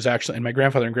grandfather was actually, and my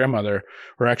grandfather and grandmother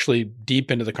were actually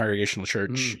deep into the Congregational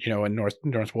Church, and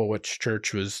North Woolwich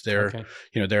Church was their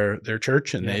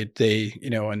church. And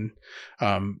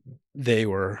they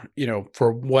were,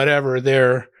 for whatever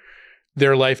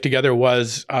their life together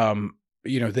was,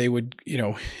 they would,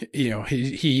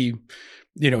 he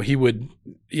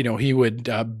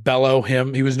would bellow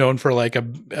him. He was known for like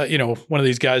one of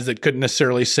these guys that couldn't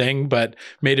necessarily sing, but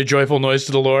made a joyful noise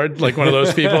to the Lord, like one of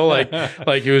those people.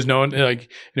 like he was known,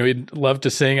 he'd love to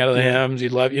sing out of the hymns.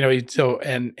 He'd love,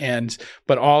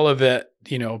 but all of it,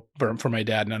 for my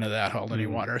dad, none of that held any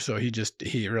water. So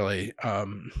he really, I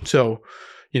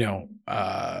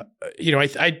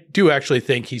do actually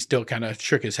think he still kind of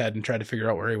shook his head and tried to figure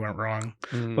out where he went wrong.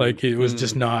 Like he was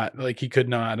just not, like he could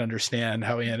not understand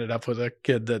how he ended up with a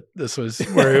kid that this is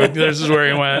where he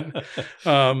went.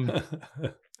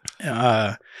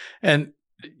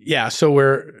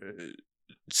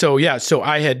 So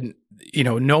I had,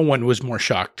 no one was more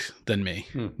shocked than me.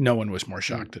 No one was more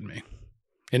shocked than me.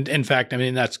 And in fact, I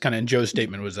mean, that's kind of Joe's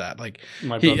statement was that like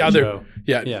Joe.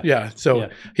 So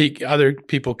other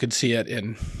people could see it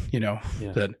in,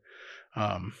 that,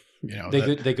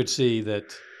 they could see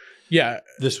that. Yeah.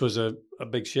 This was a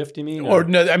big shift, you mean? Or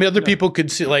no, I mean, other people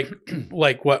could see like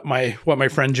what my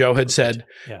friend Joe had said,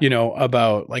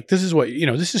 about like, this is what,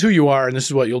 this is who you are and this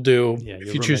is what you'll do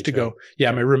if you choose to go.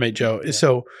 Yeah. My roommate Joe. Yeah.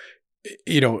 So,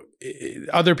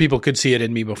 other people could see it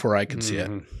in me before I could see it.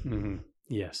 Mm-hmm.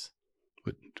 Yes.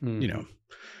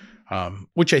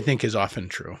 Which I think is often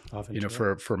true.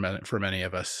 For many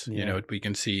of us, we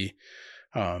can see,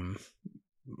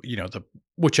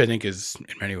 which I think is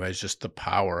in many ways just the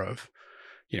power of,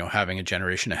 having a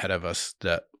generation ahead of us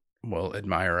that will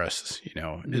admire us,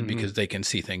 because they can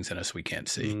see things in us we can't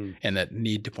see, and that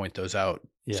need to point those out.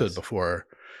 Yes. So before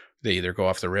they either go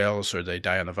off the rails or they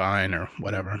die on the vine or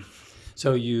whatever.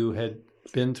 So you had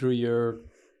been through your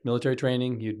military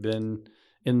training. You'd been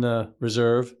in the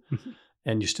reserve,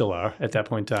 and you still are at that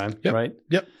point in time, right?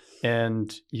 Yep.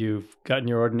 And you've gotten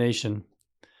your ordination.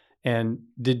 And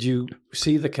did you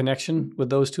see the connection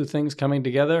with those two things coming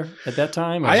together at that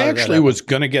time? I actually was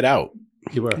going to get out.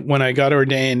 You were? When I got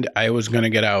ordained, I was going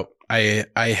to get out. I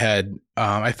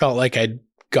felt like I'd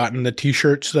gotten the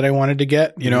t-shirts that I wanted to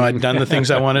get. I'd done the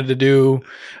things I wanted to do.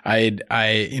 I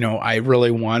really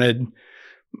wanted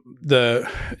the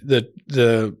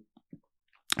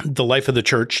life of the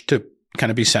church to kind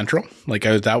of be central. Like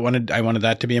I wanted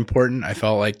that to be important. I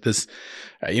felt like this,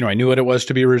 I knew what it was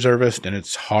to be a reservist, and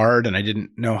it's hard, and I didn't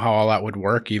know how all that would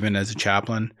work even as a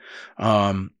chaplain.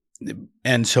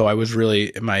 And so I was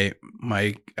really I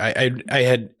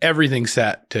had everything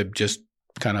set to just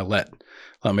kind of let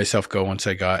myself go once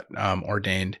I got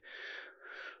ordained.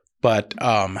 But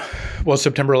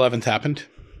September 11th happened.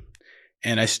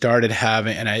 And I started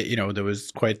having, and there was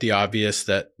quite the obvious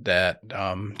that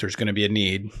there's going to be a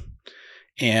need.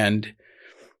 And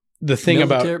the thing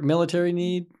military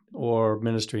need or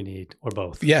ministry need or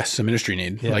both? Yes, a ministry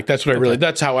need. Yeah. Like that's what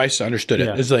that's how I understood it.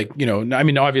 Yeah. It's like,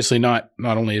 obviously not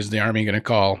only is the Army going to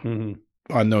call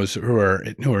on those who are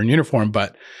in uniform,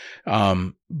 but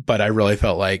I really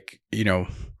felt like,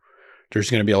 there's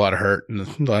going to be a lot of hurt and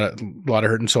a lot of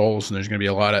hurting souls, and there's going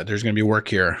to be work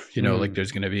here, like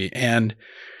there's going to be, and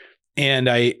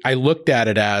I looked at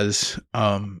it as,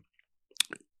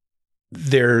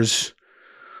 there's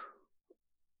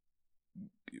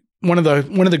one of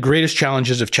the greatest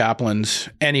challenges of chaplains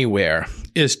anywhere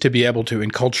is to be able to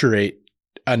enculturate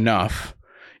enough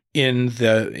in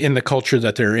the culture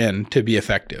that they're in to be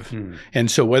effective.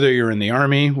 And so whether you're in the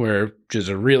Army, which is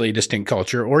a really distinct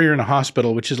culture, or you're in a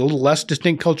hospital, which is a little less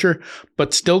distinct culture,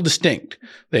 but still distinct.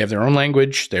 They have their own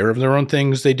language, they have their own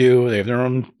things they do, they have their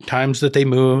own times that they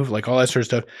move, like all that sort of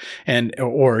stuff.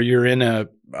 Or you're in any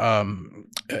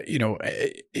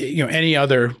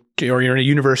other, or you're in a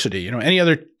university, any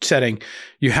other setting,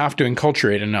 you have to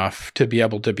enculturate enough to be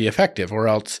able to be effective, or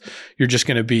else you're just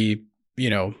going to be,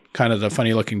 kind of the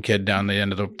funny looking kid down the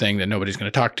end of the thing that nobody's going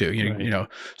to talk to,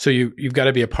 so you've got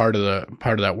to be a part of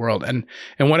that world. And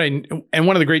one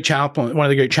of the great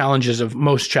challenges of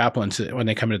most chaplains when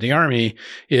they come into the Army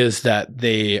is that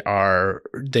they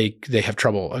have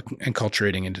trouble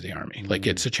enculturating into the Army. Like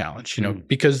it's a challenge,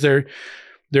 because they're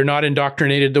not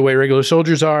indoctrinated the way regular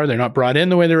soldiers are. They're not brought in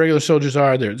the way the regular soldiers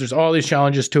are. There's all these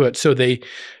challenges to it. So they,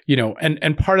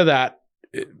 and part of that,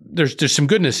 there's some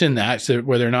goodness in that, so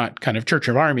where they're not kind of church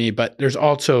of Army, but there's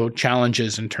also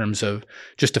challenges in terms of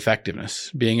just effectiveness,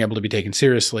 being able to be taken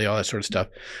seriously, all that sort of stuff.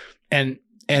 And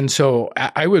so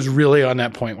I was really on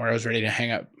that point where I was ready to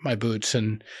hang up my boots,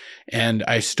 and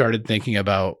I started thinking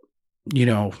about,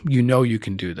 you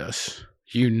can do this.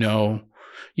 You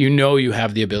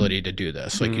have the ability to do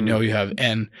this. Like, you have,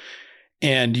 and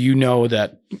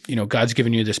that, God's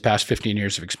given you this past 15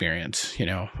 years of experience,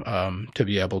 to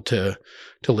be able to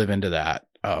live into that.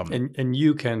 And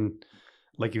you can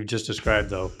like you just described,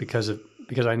 though, because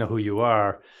I know who you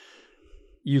are,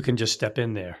 you can just step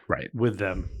in there with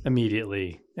them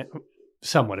immediately,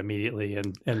 somewhat immediately,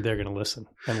 and they're going to listen.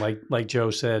 And like Joe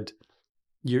said,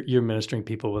 you're ministering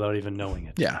people without even knowing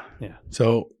it. Yeah. Yeah.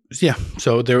 So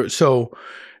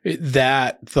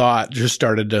that thought just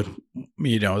started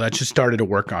to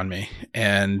work on me.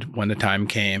 And when the time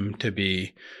came to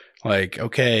be like,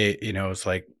 okay, it's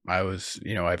like I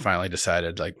finally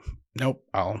decided like, nope,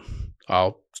 I'll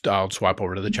swap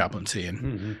over to the chaplaincy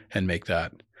and make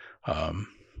that.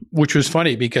 Which was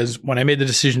funny because when I made the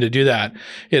decision to do that,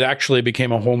 it actually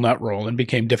became a whole nut roll and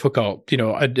became difficult,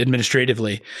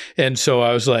 administratively. And so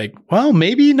I was like, well,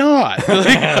 maybe not.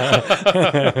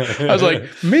 I was like,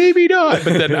 maybe not.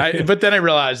 But then I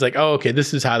realized like, oh, okay,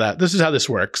 this is how this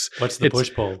works. What's the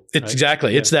push pull? It's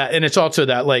exactly. Yeah. It's that. And it's also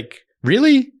that like,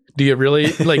 really? Do you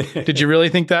really did you really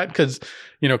think that? Cause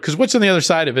what's on the other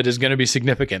side of it is going to be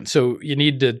significant. So you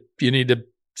need to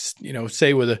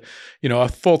say with a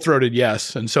full-throated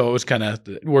yes. And so it was kind of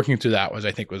working through that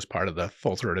I think was part of the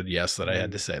full-throated yes that I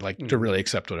had to say, like to really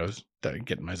accept what I was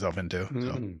getting myself into.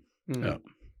 So, yeah.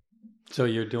 So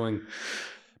you're doing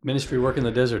ministry work in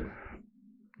the desert,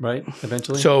 right?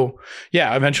 Eventually. So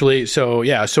yeah, eventually. So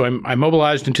yeah, so I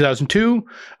mobilized in 2002.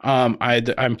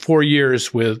 I'm 4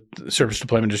 years with Surface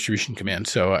Deployment Distribution Command.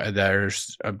 So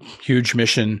there's a huge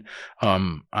mission.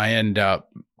 I end up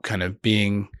kind of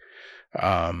being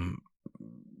I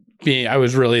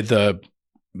was really the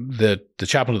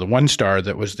chaplain of the 1-star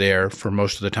that was there for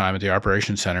most of the time at the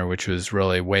operations center, which was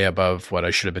really way above what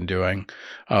I should have been doing,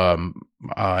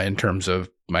 in terms of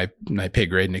my pay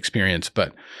grade and experience.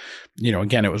 But,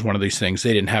 again, it was one of these things.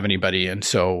 They didn't have anybody. And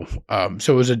so it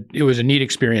was a neat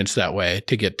experience that way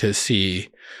to get to see,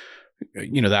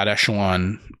 that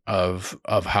echelon of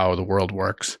how the world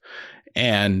works.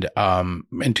 And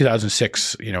in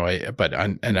 2006, I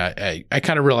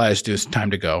kind of realized it was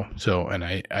time to go. So,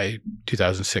 and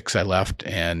 2006, I left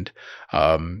and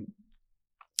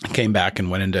came back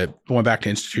and went back to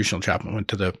institutional chaplain. Went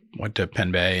to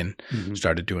Penn Bay and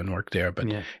started doing work there. But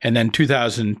and then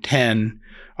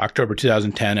October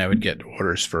 2010, I would get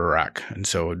orders for Iraq, and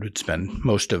so I would spend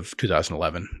most of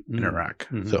 2011 in Iraq.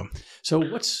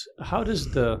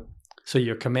 So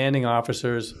your commanding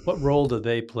officers, what role do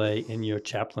they play in your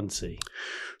chaplaincy?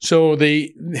 So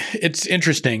it's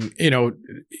interesting,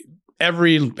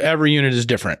 every unit is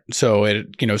different. So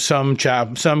some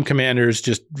commanders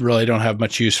just really don't have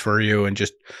much use for you and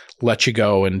just let you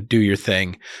go and do your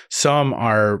thing. Some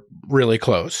are really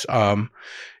close.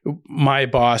 My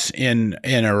boss in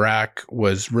Iraq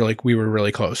we were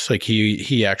really close. Like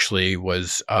he actually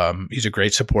was, he's a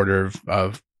great supporter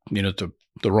of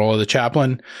the role of the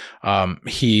chaplain.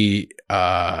 He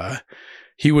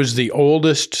was the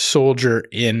oldest soldier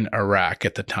in Iraq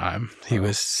at the time. He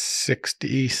was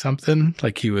 60 something.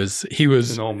 Like he was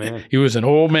an old man. He was an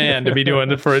old man to be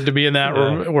to be in that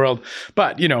world.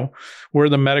 But, we're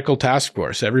the medical task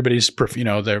force. Everybody's,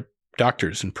 they're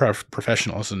doctors and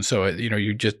professionals. And so,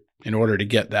 you just, in order to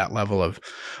get that level of,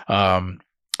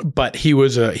 but he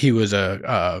was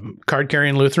a card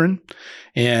carrying Lutheran.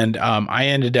 And, I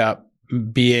ended up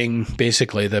being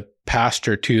basically the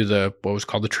pastor to what was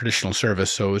called the traditional service.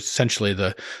 So essentially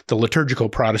the liturgical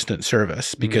Protestant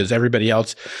service, because everybody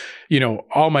else,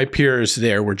 all my peers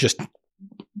there were just,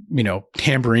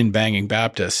 tambourine banging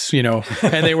Baptists,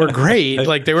 and they were great.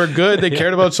 Like they were good. They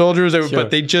cared about soldiers,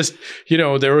 but they just,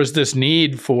 there was this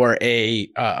need for a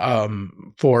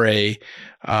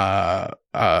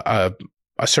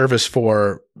service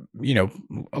for,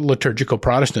 liturgical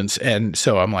Protestants. And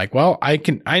so I'm like, well,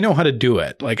 I know how to do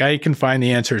it. Like I can find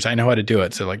the answers. I know how to do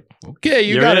it. So like, okay,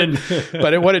 you got it.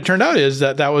 But what it turned out is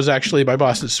that was actually my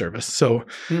boss's service. So,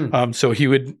 so he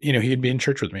would, he'd be in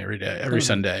church with me every day, every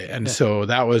Sunday. And so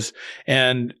that was,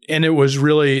 and it was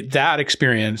really that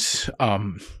experience,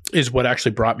 is what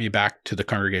actually brought me back to the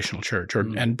Congregational Church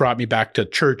and brought me back to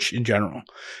church in general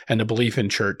and the belief in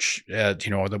church,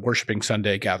 the Worshiping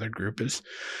Sunday gathered group is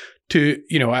to,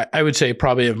 I would say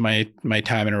probably of my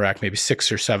time in Iraq, maybe 6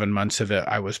 or 7 months of it,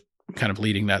 I was kind of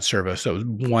leading that service. So it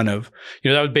was one of,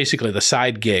 that was basically the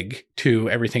side gig to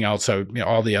everything else. So,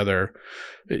 all the other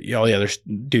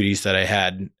duties that I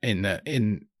had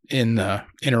in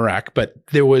Iraq, but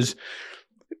it was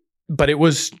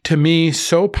to me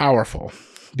so powerful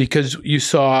because you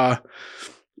saw,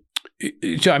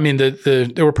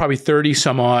 there were probably 30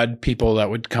 some odd people that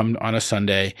would come on a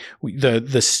Sunday.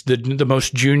 The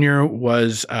most junior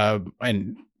was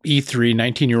an E3,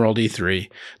 19-year-old E3.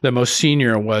 The most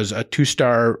senior was a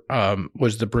 2-star,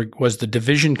 was the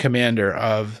division commander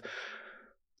of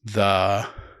the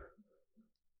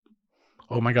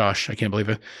oh my gosh, I can't believe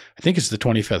it. I think it's the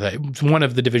 25th. It's one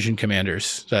of the division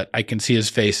commanders that I can see his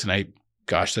face, and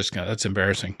that's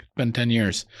embarrassing. It's been 10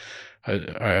 years.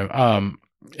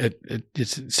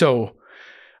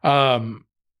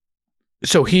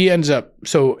 So he ends up,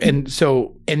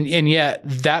 and yet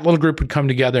that little group would come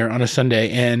together on a Sunday,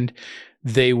 and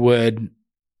they would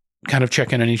kind of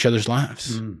check in on each other's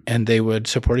lives, and they would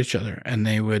support each other, and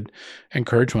they would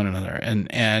encourage one another.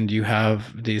 And you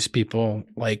have these people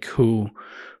like who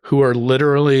are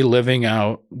literally living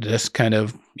out this kind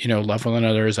of, love one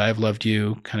another as I've loved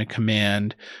you kind of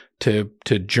command to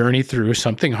journey through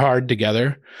something hard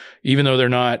together, even though they're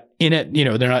not in it.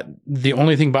 They're not, the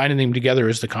only thing binding them together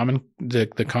is the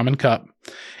common cup.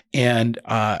 And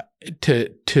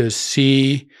to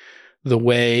see the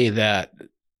way that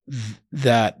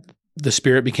the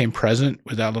Spirit became present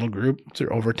with that little group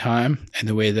over time, and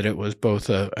the way that it was both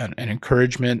an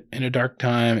encouragement in a dark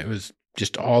time. It was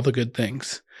just all the good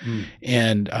things.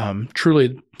 And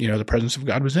truly, the presence of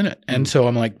God was in it. And so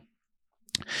I'm like,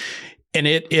 and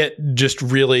it just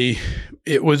really,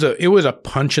 it was a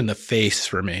punch in the face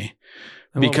for me,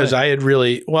 because I'd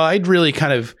really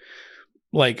kind of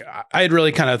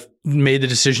made the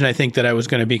decision, I think, that I was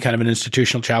going to be kind of an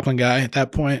institutional chaplain guy at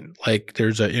that point. Like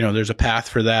there's a path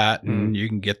for that, and you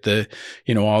can get the,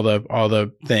 all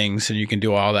the things, and you can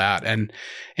do all that. And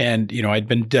I'd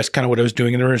been, that's kind of what I was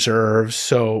doing in the reserves.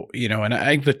 So,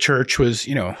 and the church was,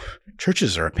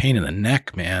 churches are a pain in the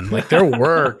neck, man. Like their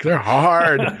work, they're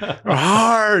hard.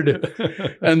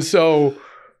 And so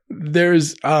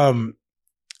there's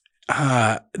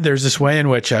this way in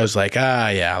which I was like,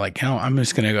 I'm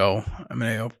just going to go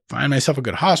find myself a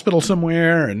good hospital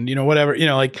somewhere, and, whatever,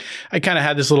 I kind of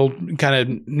had this little kind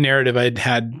of narrative I'd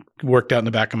had worked out in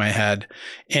the back of my head.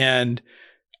 And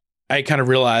I kind of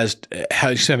realized,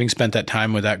 having spent that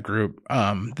time with that group,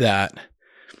 that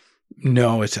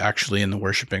no, it's actually in the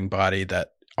worshiping body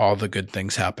that all the good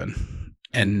things happen,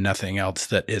 and nothing else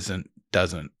that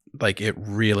doesn't. Like it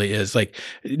really is, like,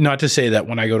 not to say that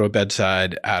when I go to a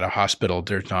bedside at a hospital,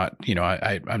 there's not,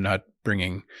 I'm not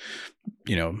bringing,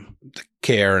 the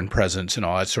care and presence and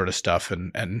all that sort of stuff,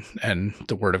 and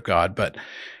the Word of God, but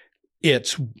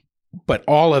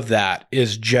all of that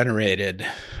is generated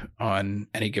on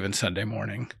any given Sunday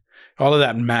morning. All of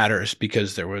that matters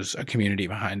because there was a community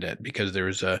behind it, because there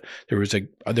was a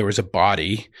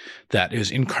body that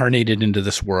is incarnated into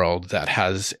this world that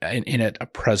has in it a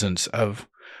presence of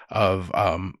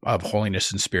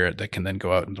holiness and Spirit that can then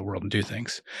go out in the world and do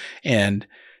things. And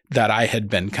that I had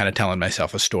been kind of telling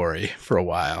myself a story for a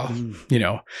while, and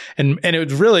it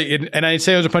was really, and I'd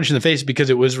say it was a punch in the face, because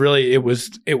it was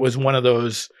one of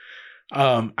those,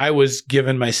 I was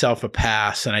giving myself a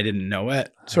pass and I didn't know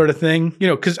it, sort of thing,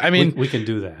 because I mean, we can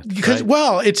do that because, right?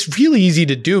 Well, it's really easy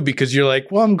to do, because you're like,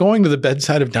 well, I'm going to the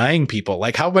bedside of dying people.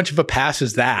 Like, how much of a pass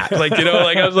is that? Like,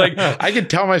 like I was like, I could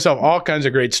tell myself all kinds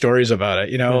of great stories about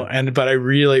it, but I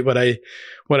really, what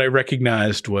I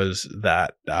recognized was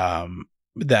that,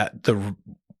 that the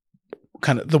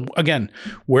kind of again,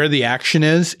 where the action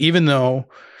is, even though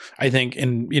I think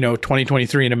in,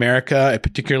 2023 in America,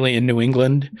 particularly in New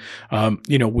England,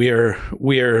 we're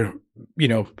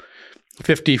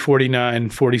 50, 49,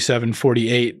 47,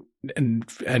 48,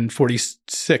 and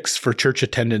 46 for church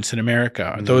attendance in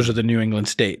America. Mm-hmm. Those are the New England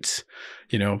states.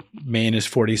 Maine is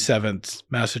 47th,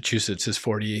 Massachusetts is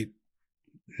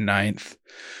 49th.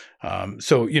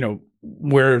 So,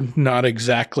 we're not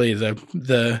exactly and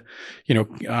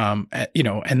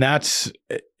that's,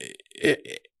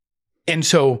 and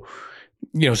so,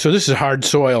 so this is hard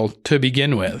soil to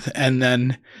begin with. And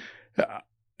then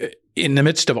in the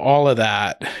midst of all of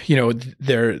that,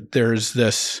 there's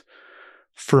this,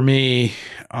 for me,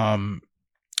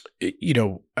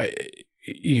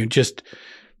 just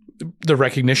the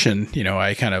recognition,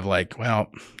 I kind of like, well,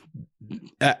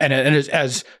 and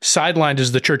as sidelined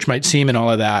as the church might seem and all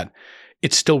of that,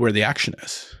 it's still where the action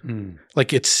is.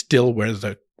 Like it's still where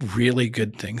the really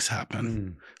good things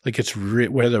happen. Like it's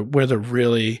where the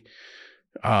really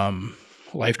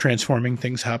life transforming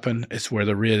things happen. It's where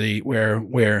the really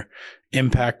where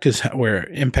impact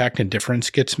and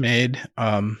difference gets made.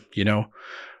 And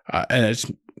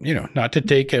it's not to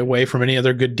take away from any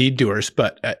other good deed doers,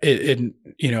 but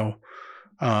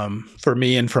for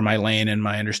me and for my lane and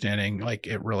my understanding, like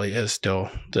it really is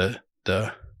still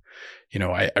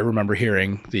I remember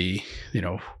hearing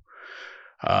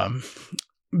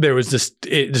there was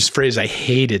this phrase I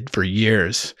hated for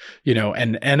years,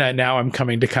 and now I'm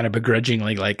coming to kind of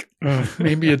begrudgingly like,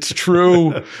 maybe it's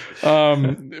true.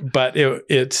 But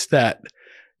it's that,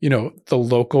 the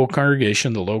local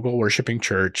congregation, the local worshiping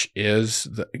church is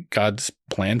God's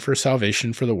plan for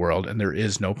salvation for the world, and there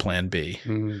is no plan B.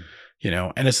 And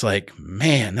it's like,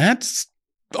 man, that's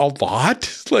a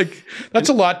lot. Like, that's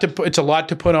a lot it's a lot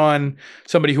to put on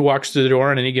somebody who walks through the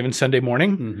door on any given Sunday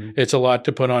morning. It's a lot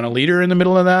to put on a leader in the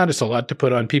middle of that. It's a lot to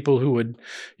put on people who would,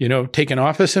 take an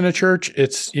office in a church.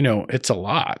 It's, it's a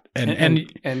lot. And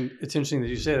it's interesting that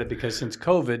you say that, because since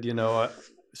COVID,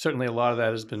 certainly a lot of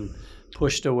that has been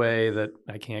pushed away, that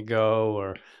I can't go,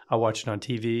 or I'll watch it on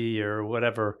TV or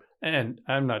whatever. And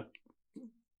I'm not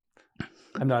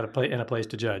in a place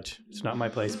to judge. It's not my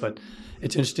place, but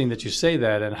it's interesting that you say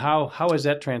that. And how has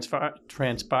that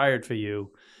transpired for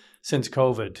you since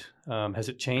COVID? Has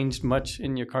it changed much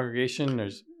in your congregation?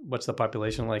 What's the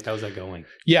population like? How's that going?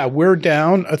 Yeah, we're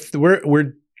down.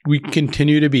 We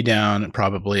continue to be down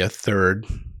probably a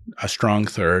strong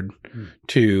third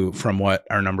from what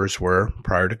our numbers were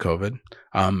prior to COVID.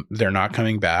 They're not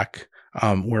coming back.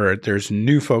 Where there's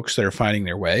new folks that are finding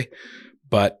their way,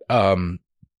 but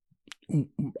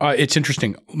it's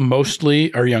interesting.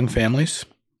 Mostly are young families,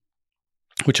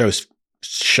 which I was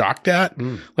shocked at.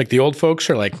 Like, the old folks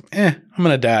are like, I'm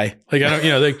going to die. Like, I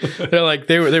don't, they're like,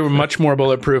 they were much more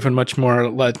bulletproof and much more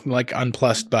like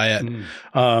unplussed by it.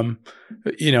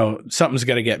 Something's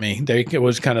got to get me. It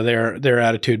was kind of their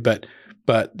attitude, but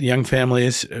the young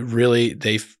families really,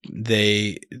 they've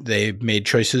made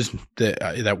choices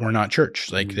that were not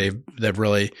church. Like, they've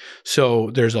really,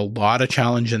 so there's a lot of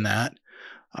challenge in that.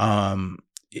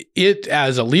 It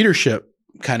as a leadership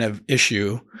kind of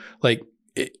issue, like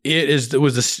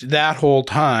that whole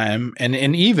time,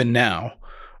 and even now,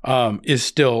 is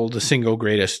still the single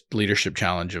greatest leadership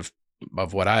challenge of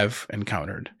what I've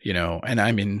encountered, and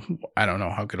I mean, I don't know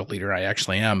how good a leader I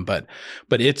actually am, but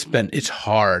it's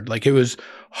hard. Like, it was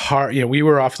hard. We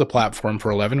were off the platform for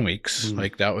 11 weeks.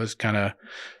 Like, that was kind of,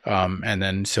 and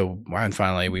then and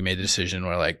finally we made the decision.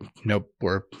 We're like, nope,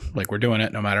 we're doing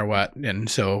it no matter what. And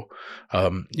so,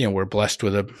 we're blessed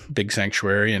with a big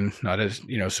sanctuary, and not as,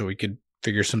 so we could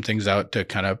figure some things out to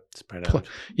kind of spread out.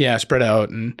 Spread out.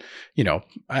 And,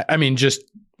 I mean, just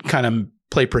kind of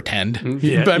play pretend.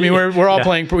 Yeah, but I mean, we're all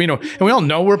playing, and we all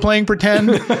know we're playing pretend,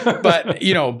 but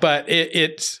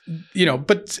it's,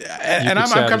 and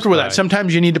I'm comfortable with that.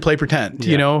 Sometimes you need to play pretend,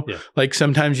 like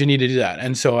sometimes you need to do that.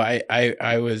 And so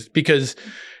I was, because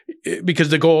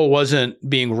the goal wasn't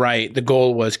being right. The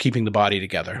goal was keeping the body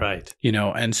together. Right.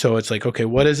 And so it's like, okay,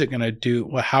 what is it going to do?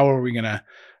 How are we going to,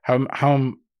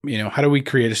 how do we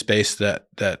create a space that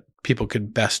people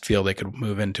could best feel they could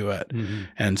move into it?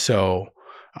 And so,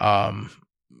 and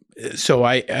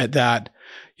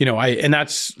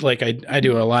that's like, I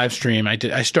do a live stream.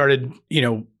 I started,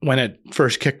 when it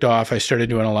first kicked off, I started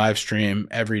doing a live stream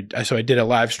so I did a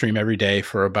live stream every day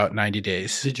for about 90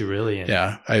 days. Did you really?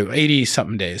 Yeah. 80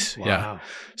 something days. Wow. Yeah.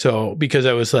 So, because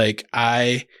I was like,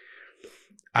 I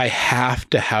have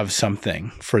to have something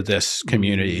for this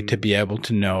community to be able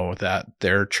to know that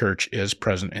their church is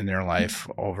present in their life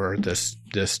over this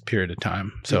period of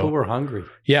time. So people were hungry.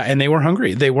 Yeah, and they were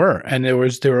hungry. They were, and there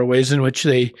were ways in which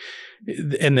they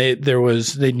needed,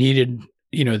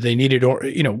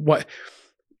 what,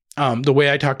 the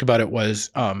way I talked about it was,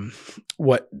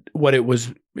 what it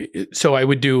was. So I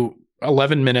would do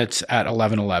 11 minutes at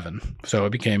 11:11. So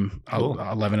it became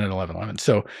 11 at 11:11.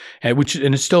 So, and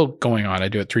it's still going on. I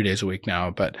do it 3 days a week now,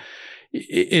 but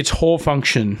its whole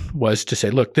function was to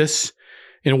say, look, this,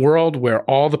 in a world where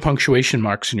all the punctuation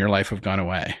marks in your life have gone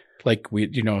away, like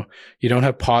you don't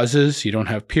have pauses, you don't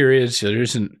have periods. There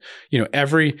isn't,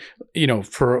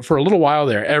 for a little while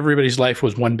there, everybody's life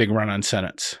was one big run-on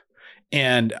sentence.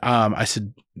 And, I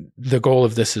said, the goal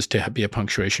of this is to be a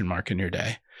punctuation mark in your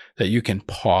day, that you can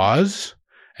pause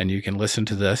and you can listen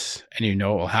to this, and it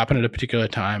will happen at a particular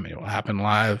time. It will happen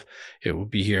live. It will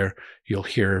be here. You'll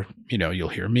hear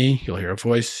me, you'll hear a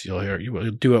voice,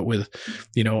 you'll do it with,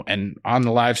 and on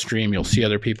the live stream, you'll see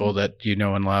other people that you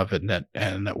know and love, and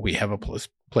that we have a place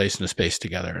and a space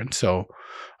together. And so,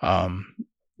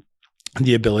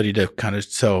 the ability to kind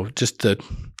of, just the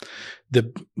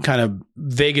kind of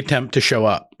vague attempt to show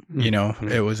up,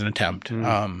 it was an attempt.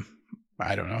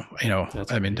 I don't know,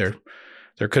 I mean, there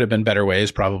could have been better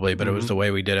ways probably, but it was the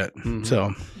way we did it.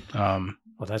 So, well,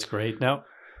 that's great. Now,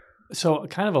 so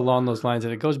kind of along those lines,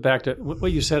 and it goes back to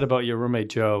what you said about your roommate,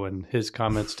 Joe, and his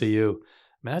comments to you.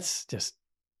 I mean,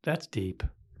 that's deep,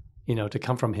 to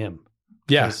come from him.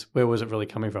 Yeah. Where was it really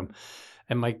coming from?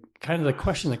 And my kind of the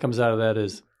question that comes out of that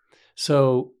is,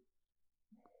 so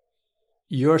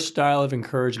your style of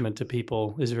encouragement to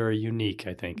people is very unique,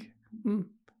 I think.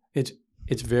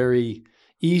 It's very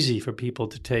easy for people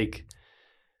to take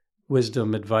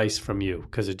wisdom, advice from you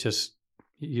because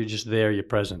you're just there, you're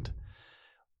present.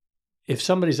 If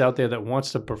somebody's out there that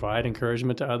wants to provide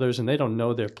encouragement to others and they don't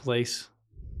know their place,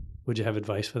 would you have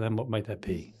advice for them? What might that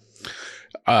be?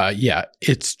 Yeah,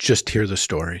 it's just hear the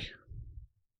story.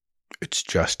 It's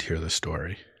just hear the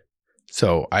story.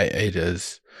 So it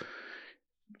is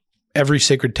every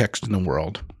sacred text in the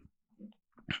world,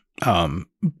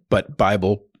 but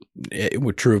Bible,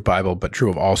 true of Bible, but true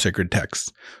of all sacred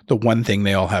texts. The one thing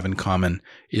they all have in common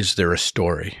is they're a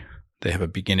story. They have a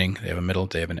beginning, they have a middle,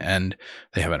 they have an end,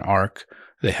 they have an arc,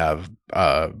 they have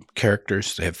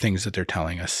characters, they have things that they're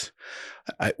telling us.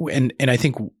 And I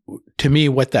think to me,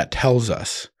 what that tells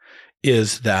us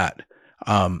is that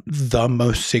the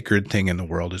most sacred thing in the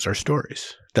world is our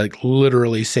stories. Like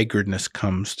literally sacredness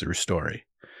comes through story.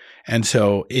 And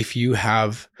so if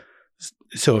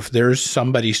there's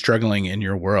somebody struggling in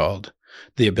your world,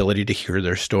 the ability to hear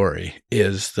their story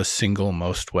is the single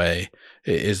most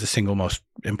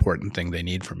important thing they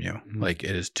need from you. Mm-hmm. Like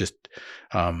it is just,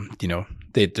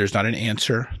 there's not an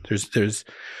answer.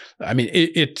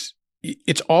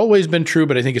 It's always been true,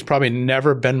 but I think it's probably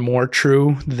never been more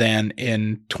true than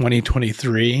in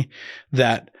 2023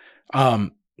 that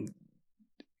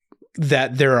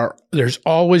there's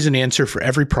always an answer for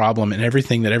every problem and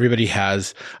everything that everybody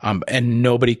has, and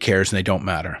nobody cares and they don't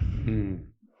matter.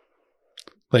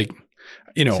 Like,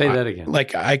 say that again.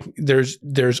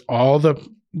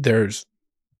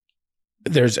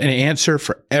 There's an answer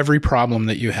for every problem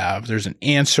that you have. There's an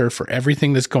answer for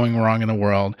everything that's going wrong in the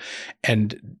world,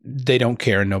 and they don't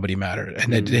care and nobody matters,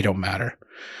 and they don't matter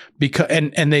because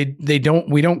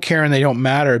we don't care and they don't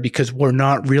matter because we're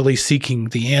not really seeking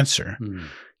the answer.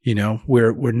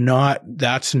 We're not.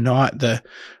 That's not the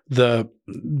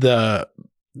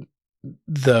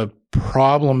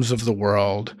problems of the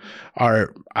world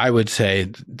are. I would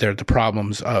say they're the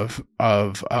problems of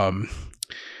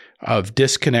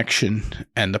disconnection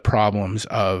and the problems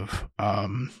of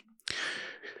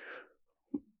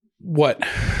what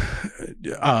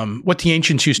the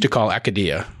ancients used to call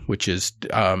akadia, which is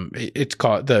it's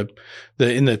called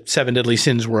in the seven deadly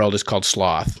sins world is called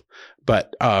sloth.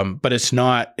 But it's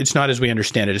not as we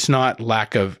understand it. It's not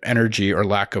lack of energy or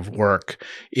lack of work.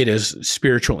 It is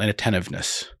spiritual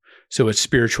inattentiveness. So it's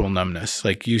spiritual numbness.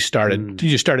 Like you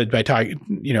started by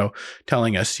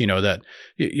telling us, that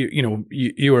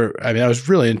you were, I was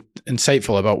really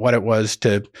insightful about what it was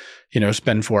to,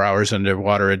 spend 4 hours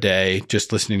underwater a day,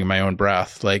 just listening to my own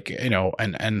breath,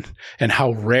 and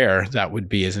how rare that would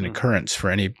be as an occurrence for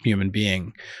any human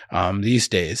being, these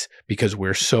days, because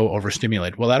we're so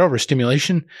overstimulated. Well, that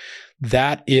overstimulation,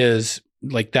 that is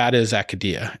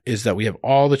akadia, is that we have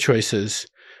all the choices,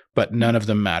 but none of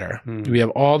them matter. We have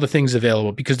all the things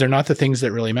available because they're not the things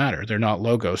that really matter. They're not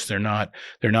logos. They're not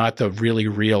the really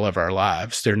real of our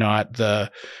lives. They're not the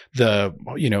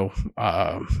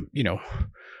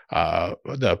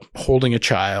holding a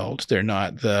child. They're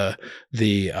not the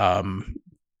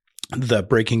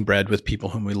breaking bread with people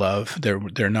whom we love.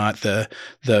 They're not the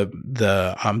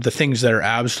things that are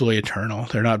absolutely eternal.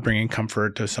 They're not bringing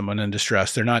comfort to someone in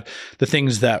distress. They're not the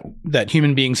things that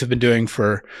human beings have been doing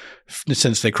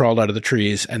since they crawled out of the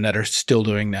trees and that are still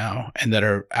doing now, and that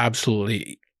are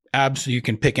absolutely you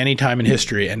can pick any time in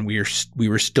history and we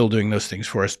were still doing those things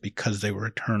for us because they were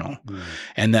eternal.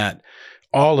 And that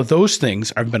all of those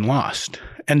things have been lost.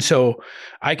 And so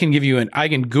I can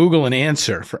Google an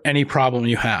answer for any problem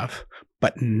you have,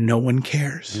 but no one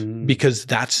cares because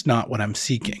that's not what I'm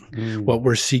seeking. What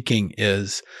we're seeking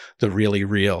is the really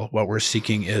real. What we're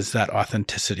seeking is that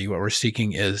authenticity. What we're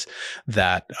seeking is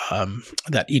that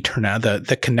eternal,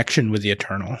 the connection with the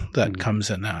eternal that comes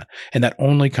in that. And that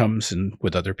only comes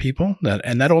with other people.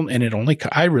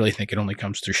 I really think it only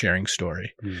comes through sharing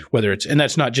story, and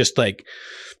that's not just like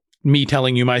me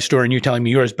telling you my story and you telling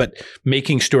me yours, but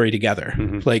making story together.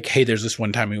 Like, hey, there's this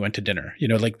one time we went to dinner,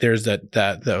 there's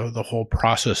the whole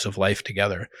process of life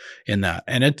together in that.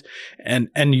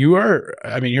 And you're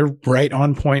right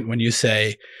on point when you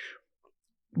say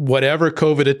whatever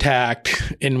COVID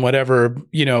attacked in whatever,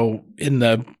 in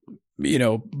the,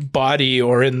 body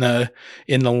or in the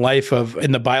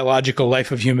biological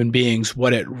life of human beings,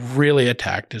 what it really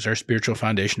attacked is our spiritual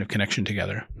foundation of connection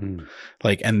together.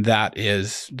 And that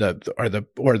is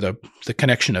the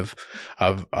connection of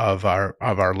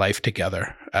our life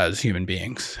together as human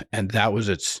beings. And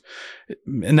that's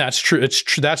true.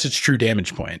 That's its true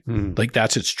damage point.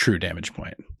 That's its true damage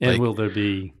point. And will there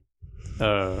be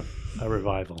a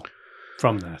revival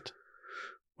from that?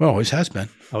 Well, always has been.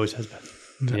 Always has been.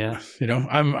 Yeah.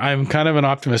 I'm kind of an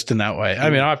optimist in that way. I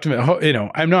mean,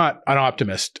 I'm not an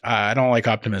optimist. I don't like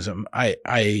optimism.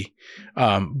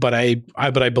 But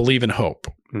I believe in hope,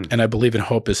 and I believe in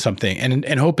hope is something,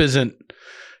 and hope isn't,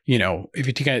 if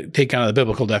you take kind of the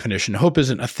biblical definition, hope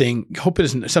isn't a thing. Hope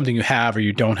isn't something you have or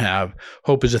you don't have.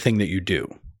 Hope is a thing that you do.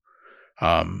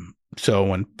 So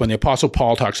when the Apostle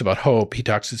Paul talks about hope, he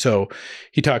talks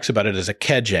about it as a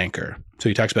kedge anchor. So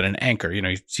he talks about an anchor.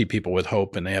 You see people with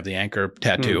hope and they have the anchor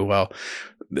tattoo. Well,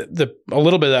 a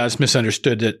little bit of that is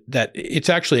misunderstood that it's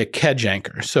actually a kedge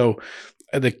anchor. So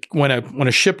when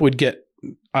a ship would get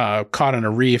caught on a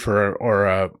reef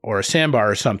or a sandbar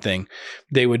or something,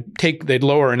 they'd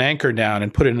lower an anchor down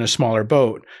and put it in a smaller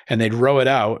boat, and they'd row it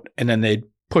out, and then they'd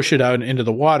push it out into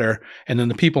the water, and then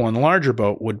the people in the larger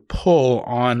boat would pull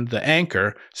on the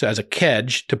anchor, so as a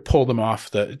kedge to pull them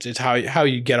off it's how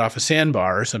you get off a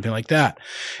sandbar or something like that.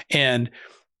 And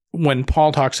when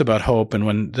Paul talks about hope, and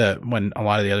when a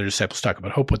lot of the other disciples talk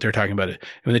about hope, what they're talking about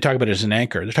when they talk about it as an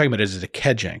anchor, they're talking about it as a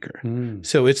kedge anchor.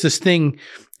 So it's this thing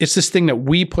that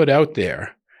we put out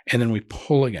there, and then we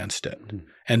pull against it.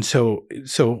 And so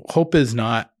hope is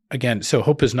not. Again, so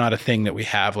hope is not a thing that we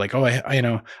have like, oh,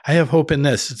 I have hope in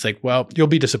this. It's like, well, you'll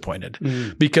be disappointed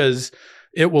because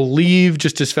it will leave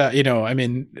just as fast. I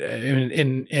mean,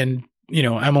 in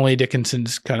Emily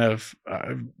Dickinson's kind of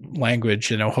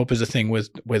language, hope is a thing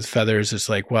with feathers. It's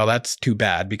like, well, that's too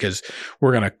bad because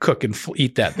we're going to cook and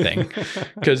eat that thing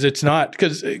because it's not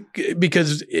because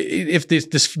if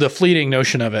the fleeting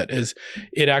notion of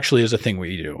it actually is a thing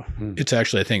we do. It's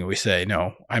actually a thing we say,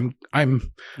 no, I'm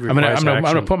going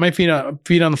to put my feet on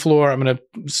the floor. I'm going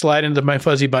to slide into my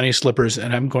fuzzy bunny slippers,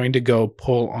 and I'm going to go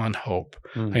pull on hope.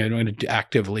 I'm going to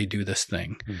actively do this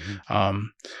thing.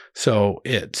 So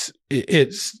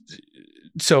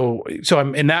so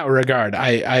I'm in that regard.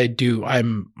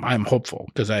 I'm hopeful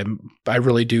because I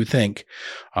really do think,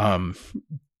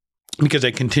 because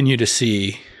I continue to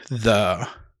see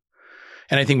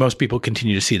and I think most people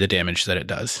continue to see the damage that it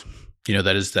does.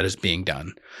 That is being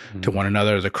done to one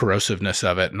another, the corrosiveness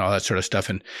of it, and all that sort of stuff.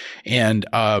 And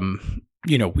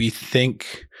we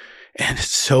think. And it's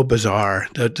so bizarre.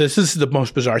 This is the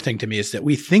most bizarre thing to me, is that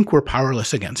we think we're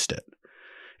powerless against it.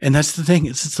 And that's the thing.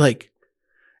 It's like,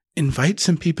 invite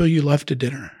some people you love to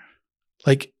dinner.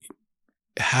 Like,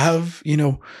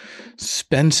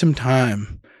 spend some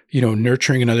time,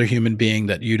 nurturing another human being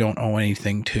that you don't owe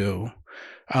anything to.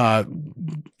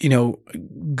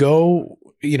 Go,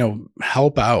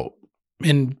 help out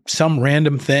in some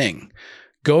random thing.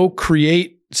 Go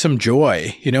create some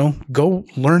joy, go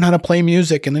learn how to play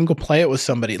music and then go play it with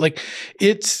somebody. Like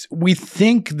we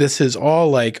think this is all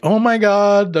like, oh my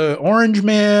God, the orange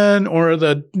man or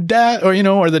the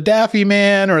or the daffy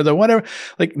man or the whatever.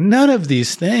 Like none of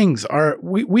these things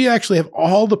we actually have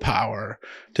all the power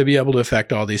to be able to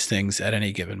affect all these things at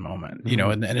any given moment,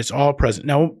 and it's all present.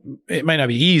 Now it might not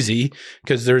be easy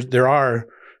because there are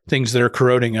things that are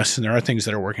corroding us and there are things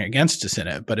that are working against us in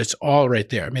it, but it's all right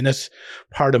there. I mean, that's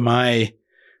part of my,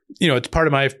 it's part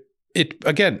of it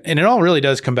again, and it all really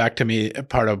does come back to me, a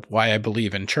part of why I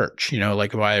believe in church,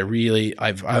 like why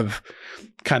I've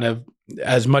kind of,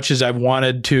 as much as I've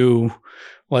wanted to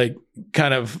like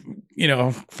kind of,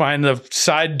 find the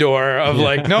side door of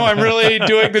like, no, I'm really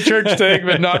doing the church thing,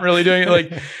 but not really doing it.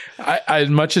 Like as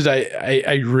much as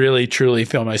I really truly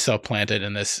feel myself planted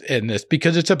in this,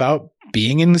 because it's about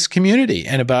being in this community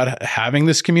and about having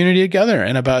this community together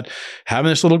and about having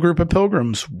this little group of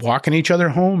pilgrims walking each other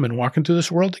home and walking through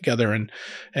this world together and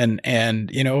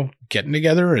getting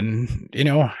together and,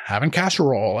 having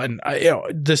casserole and,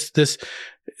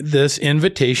 this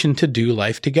invitation to do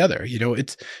life together.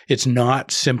 It's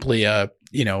not simply I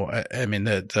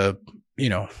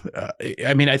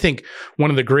think one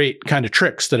of the great kind of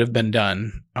tricks that have been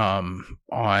done,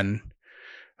 on,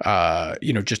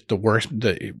 just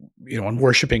on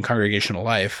worshiping congregational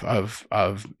life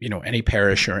of any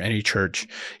parish or any church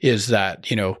is that,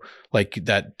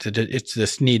 it's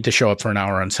this need to show up for an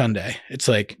hour on Sunday. It's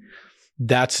like,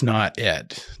 that's not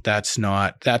it. That's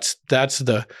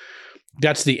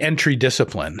the entry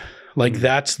discipline. Like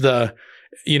that's the,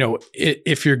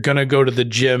 if you're going to go to the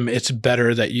gym, it's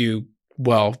better that you,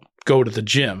 go to the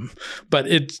gym, but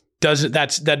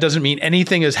that doesn't mean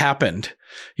anything has happened.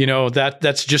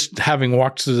 That's just having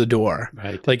walked through the door.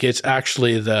 Right. Like it's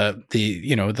actually the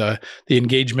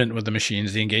engagement with the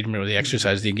machines, the engagement with the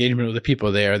exercise, the engagement with the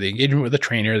people there, the engagement with the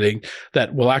trainer,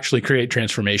 that will actually create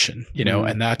transformation,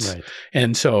 and that's, right.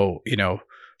 And so,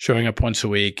 showing up once a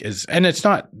week and it's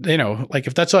not, like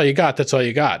if that's all you got, that's all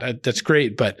you got. That's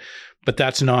great. But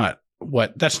that's not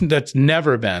that's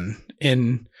never been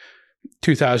in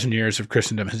 2,000 years of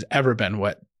Christendom has ever been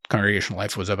what congregational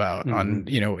life was about on,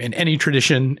 in any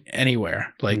tradition,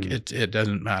 anywhere. Like it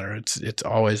doesn't matter. It's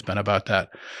always been about that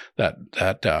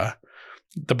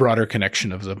the broader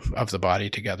connection of the body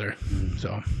together.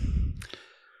 So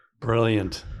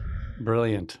brilliant.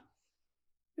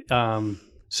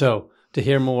 So to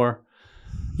hear more,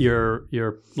 your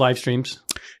live streams.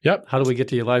 Yep. How do we get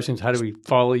to your live streams? How do we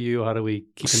follow you? How do we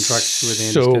keep in touch with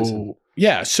Andy Stinson?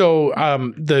 Yeah. So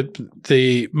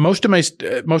the most of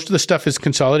the stuff is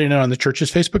consolidated on the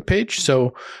church's Facebook page.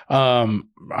 So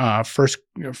First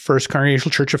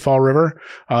Congregational Church of Fall River.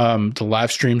 The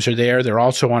live streams are there. They're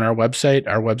also on our website.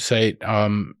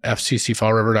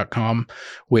 fccfallriver.com,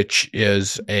 which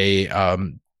is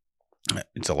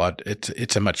it's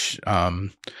a much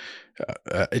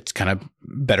it's kind of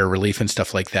better relief and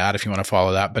stuff like that if you want to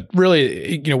follow that. But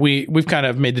really, we've kind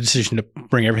of made the decision to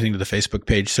bring everything to the Facebook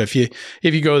page. So if you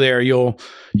go there, we're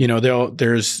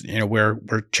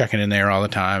checking in there all the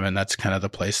time, and that's kind of the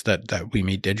place that we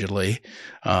meet digitally.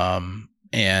 And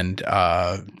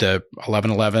the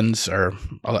 11/11s are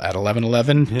at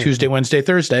 11/11 Tuesday, Wednesday,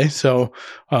 Thursday. So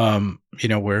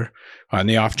we're on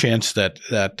the off chance that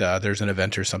there's an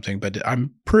event or something, but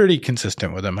I'm pretty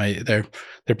consistent with them. They're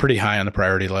pretty high on the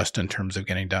priority list in terms of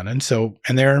getting done. And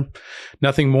they're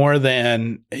nothing more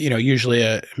than,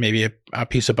 usually maybe a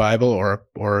piece of Bible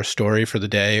or a story for the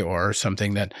day or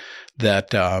something that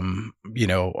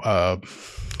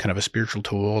kind of a spiritual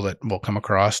tool that we'll come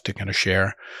across to kind of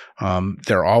share.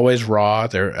 They're always raw.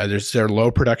 They're low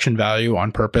production value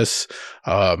on purpose.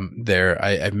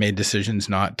 I've made decisions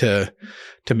not to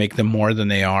make them more than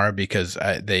they are, because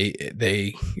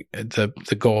the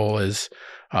goal is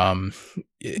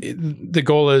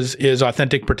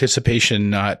authentic participation,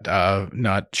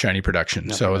 not shiny production.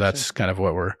 That's kind of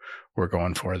what we're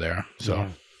going for there. So, yeah.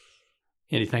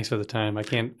 Andy, thanks for the time. I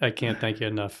can't thank you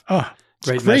enough. Oh,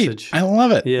 great message. I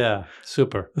love it. Yeah,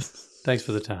 super. Thanks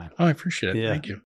for the time. Oh, I appreciate it. Yeah. Thank you.